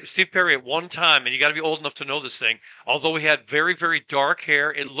amazing. Steve Perry at one time, and you got to be old enough to know this thing. Although he had very, very dark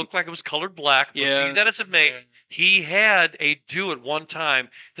hair, it looked like it was colored black. But Yeah. being that as it may, he had a do at one time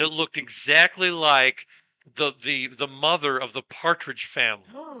that looked exactly like the mother of the Partridge Family.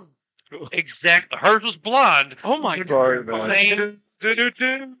 Exactly. Hers was blonde. Oh my god. Sorry, man.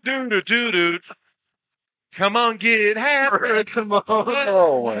 Do-do-do-do-do-do-do. Come on, get happy. Come on.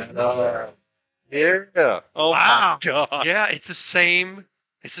 Oh my god. Yeah. Oh Wow. my god. Yeah, it's the same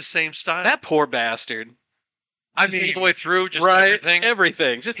style. That poor bastard. I mean, the way through, just Right. everything.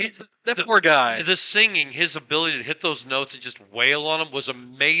 Everything. Just that the- poor guy. The singing, his ability to hit those notes and just wail on them was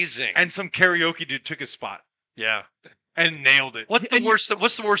amazing. And some karaoke dude took his spot yeah. and nailed it. What's the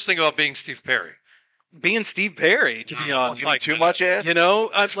worst thing about being Steve Perry? Being Steve Perry, to be honest. Giving too much ass.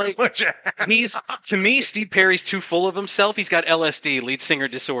 I'm like, Much- he's to me, Steve Perry's too full of himself. He's got LSD, lead singer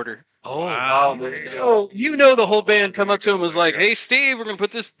disorder. Oh, Wow. The whole band come up to him and was like, "Hey, Steve, we're gonna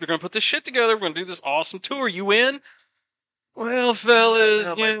put this shit together. We're gonna do this awesome tour. You in?" Well, fellas,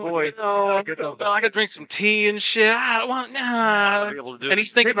 Oh, my boy. I gotta drink some tea and shit. I don't want, nah. be able to do And it.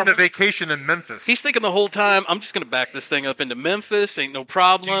 he's thinking, Taking a vacation in Memphis. he's thinking the whole time, I'm just gonna back this thing up into Memphis. Ain't no Do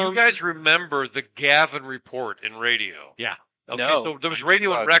problem. you guys remember the Gavin Report in radio? Yeah. Okay, No. so there was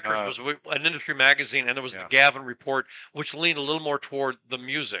Radio and God, Record, no. was an industry magazine, and there was Yeah. the Gavin Report, which leaned a little more toward the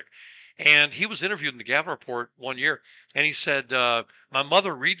music. And he was interviewed in the Gavin Report one year, and he said, "My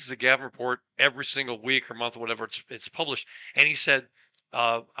mother reads the Gavin Report every single week or month or whatever it's published." And he said,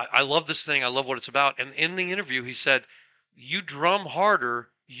 I love this thing. I love what it's about." And in the interview, he said, "You drum harder,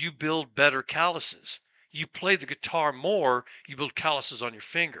 you build better calluses. You play the guitar more, you build calluses on your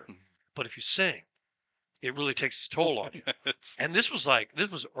finger. But if you sing, it really takes its toll on you." And this was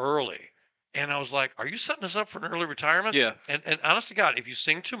early. And I was like, "Are you setting us up for an early retirement?" Yeah. And honest to God, if you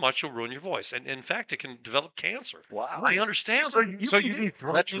sing too much, you'll ruin your voice. And in fact, it can develop cancer. Wow. I understand. So you need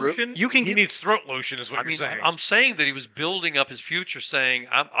throat That's true. lotion? You can He get- needs throat lotion, is what I you're mean, saying. I'm saying that he was building up his future, saying,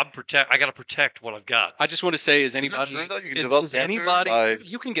 "I got to protect what I've got." I just want to say, is Isn't that anybody? true, though? You can is develop cancer anybody? by-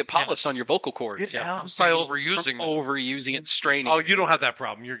 You can get polyps on your vocal cords. Yeah, From by overusing them. overusing it, straining. Oh, you don't have that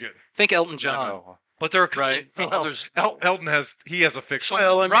problem. You're good. Think Elton John. No. But there are Right. others. Elton has a fix. So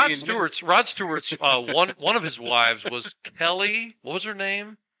Well, I Rod mean- Stewart's one of his wives was Kelly. What was her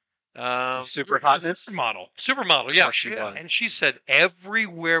name? Super hotness. model. Supermodel. Yeah, she was. And she said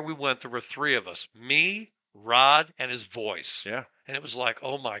everywhere we went, there were three of us: me, Rod, and his voice. Yeah. And it was like,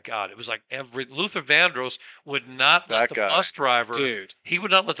 oh my God! It was like Luther Vandross would not let That the guy. bus driver. Dude, He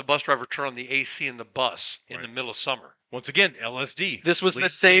would not let the bus driver turn on the AC in the bus in Right. the middle of summer. Once again, LSD. this was the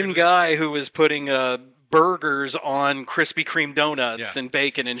Lead same singer. guy who was putting burgers on Krispy Kreme donuts Yeah. and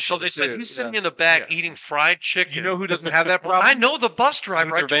bacon and So shit. they said too. he's sitting in the back Yeah. eating fried chicken. You know who doesn't have that Well, problem? I know the bus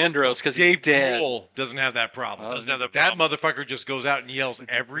driver. Luther Vandross because he's Dave dead. Grohl doesn't have that problem. Oh. Doesn't have that That problem. motherfucker just goes out and yells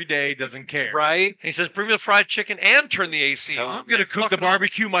every day, doesn't care. Right? He says, "Bring me the fried chicken and turn the AC on." I'm gonna cook the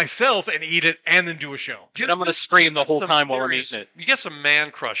barbecue myself and eat it, and then do a show. And I'm gonna scream the whole Some time while I'm serious- eating it. You get some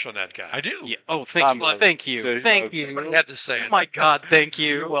man crush on that guy. I do. Yeah. Oh, thank Tom you. Cruise. Thank you. Dude, Thank okay. I you. had to say Oh it. my God, thank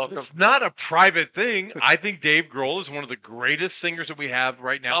you. Welcome. It's not a private thing. I think Dave Grohl is one of the greatest singers that we have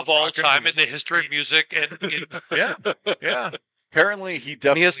right now. Of all Rock and time roll. in the history of music, and Yeah, yeah. Apparently, he And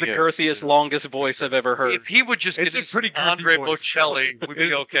definitely he has the is. girthiest, longest voice I've ever heard. if he would just It's get a his pretty girthy Andre voice. Bocelli, we'd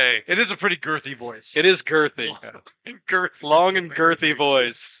be okay. It is a pretty girthy voice. It is girthy. Girth. Long and girthy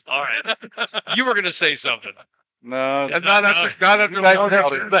voice. All right. You were going to say something. No, Not after, not after you guys long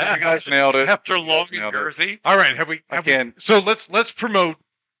nailed after it. that. You guys nailed it. After You long guys and nailed it. girthy. All right, have we? Again, So let's promote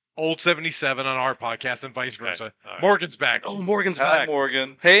Old 77 on our podcast and vice versa. Okay, all right. Morgan's back. Oh, Morgan's hi back.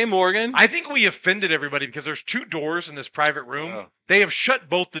 Morgan. Hey, Morgan. I think we offended everybody because there's two doors in this private room. Oh. They have shut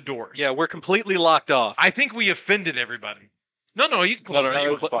both the doors. Yeah, we're completely locked off. I think we offended everybody. No, you can close No, it.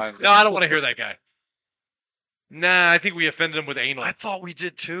 No, it's fine. No, I don't want to hear that guy. Nah, I think we offended him with anal. I thought we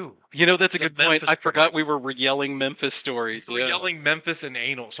did too. You know, that's a The good point. Memphis I forgot we were yelling Memphis stories. We're Yeah. yelling Memphis and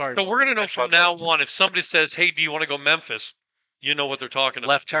anal. Sorry. So we're going to know from now on if somebody says, "Hey, do you want to go Memphis?" You know what they're talking about.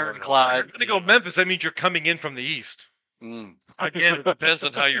 Left turn, If Clyde. you're going to go Memphis, that means you're coming in from the east. Mm. Again, it depends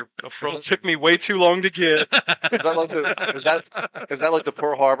on how you're It approaching. took me way too long to get. Is that like the is that like the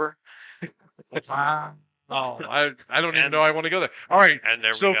Pearl Harbor? Oh, I don't even And- know I want to go there. All right. And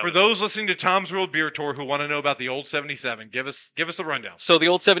there So we go. for those listening to Tom's World Beer Tour who want to know about the old 77, give us the rundown. So the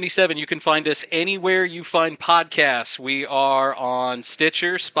old 77, you can find us anywhere you find podcasts. We are on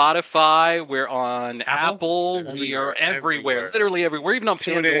Stitcher, Spotify, we're on Apple, we are everywhere, literally everywhere, even on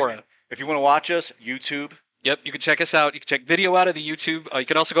Tune in. Pandora. If you want to watch us, YouTube. Yep, you can check us out. You can check video out of the YouTube. You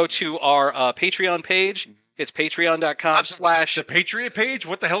can also go to our Patreon page. It's patreon.com/. The Patriot page?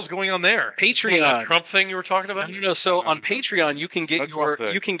 What the hell's going on there? That Patreon. Trump thing you were talking about? No. So on Patreon, you can get That's one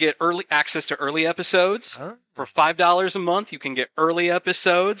thing. you can get early access to early episodes. Huh? For $5 a month, you can get early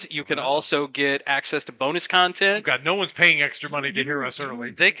episodes. You can also get access to bonus content. God, no one's paying extra money to hear us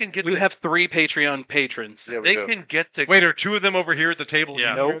early. They can get. We have 3 Patreon patrons. There we They go. can get the. Wait, are two of them over here at the table?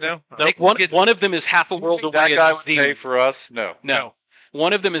 Yeah. Nope. Now? Nope, can one, get- one of them is half a Do you world think away that in guy New would pay Zealand. for us? No. No.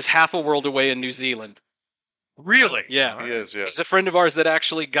 One of them is half a world away in New Zealand. Really? Yeah. He is, yeah. He's a friend of ours that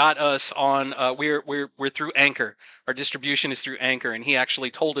actually got us on. We're through Anchor. Our distribution is through Anchor, and he actually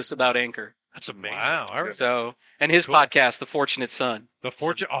told us about Anchor. That's amazing. Wow. All right. So, and his Cool. podcast, The Fortunate Son. The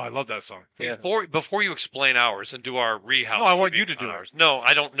Fortune. Oh, I love that song. Yeah. Before you explain ours and do our rehouse. No, I want TV you to do on it. ours. No,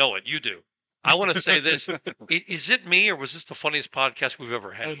 I don't know it. You do. I want to say this. Is it me or was this the funniest podcast we've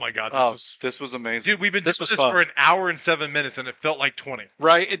ever had? Oh my God. Oh, this was amazing. Dude, we've been This doing was this fun. for an hour and 7 minutes, and it felt like 20.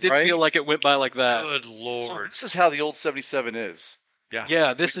 Right? It did Right? feel like it went by like that. Good So Lord. this is how the old 77 is.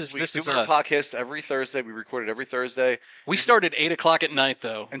 Yeah, this we, is we this do is our us. podcast every Thursday. We record it every Thursday, We start at 8:00 at night,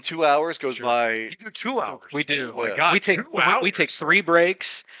 though. and 2 hours goes Sure. by. You do 2 hours. We do. Oh my Yeah. God. we take 2 hours? we take 3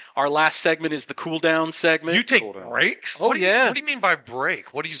 breaks. Our last segment is the cool down segment. You take Hold on. breaks? Oh, What do you- yeah. What do you mean by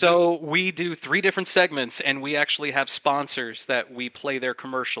break? What do you do? So we do 3 different segments, and we actually have sponsors that we play their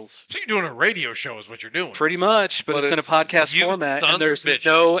commercials. So you're doing a radio show is what you're doing. Pretty much, but But it's in a it's- podcast You format, sons and there's of bitches.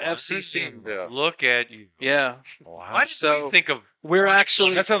 no FCC. Yeah. Look at you. Yeah, Wow. Why did So- we think of we're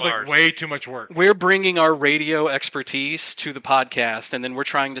actually That sounds like Smart. way too much work. we're bringing our radio expertise to the podcast, and then we're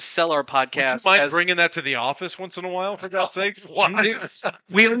trying to sell our Would you podcast mind as bringing that to the office once in a while, for God's sakes?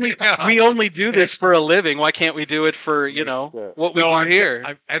 we only do this for a living. Why can't we do it for what we No, do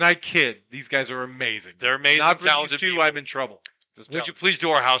here? I kid. These guys are amazing. they're amazing, Not for these talented two, people. I'm in trouble. Just Would tell you please do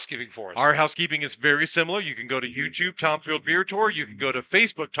our housekeeping for us? Our housekeeping is very similar. You can go to YouTube, Tom's World Beer Tour. You can go to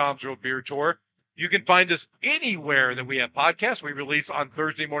Facebook, Tom's World Beer Tour. You can find us anywhere that we have podcasts. We release on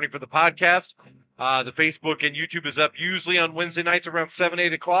Thursday morning for the podcast. The Facebook and YouTube is up usually on Wednesday nights around 7,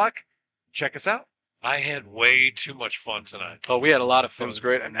 8 o'clock. Check us out. I had way too much fun tonight. Oh, we had a lot of It fun. was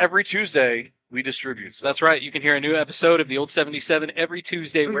great. And every Tuesday we distribute. So That's right. You can hear a new episode of the Old 77 every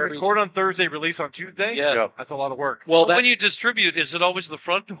Tuesday. We Wherever record on Thursday, release on Tuesday. Yeah. Yep. That's a lot of work. Well, When you distribute, is it always the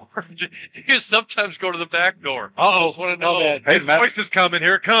front door? Do you sometimes go to the back door? Uh-oh. Just want to know. man. Hey, His Matt. voice is coming.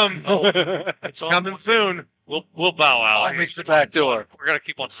 Here it comes. It's Coming soon. We'll bow out. Always the back door. We're gonna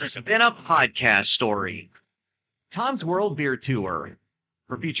keep on singing. Spin Up Podcast Story. Tom's World Beer Tour.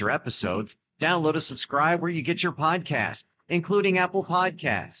 For future episodes, download and subscribe where you get your podcasts, including Apple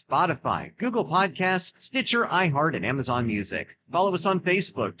Podcasts, Spotify, Google Podcasts, Stitcher, iHeart, and Amazon Music. Follow us on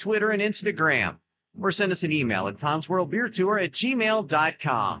Facebook, Twitter, and Instagram. Or send us an email at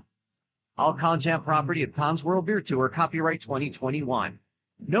tomsworldbeertour@gmail.com. All content property of Tom's World Beer Tour, copyright 2021.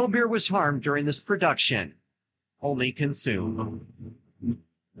 No beer was harmed during this production. Only consume.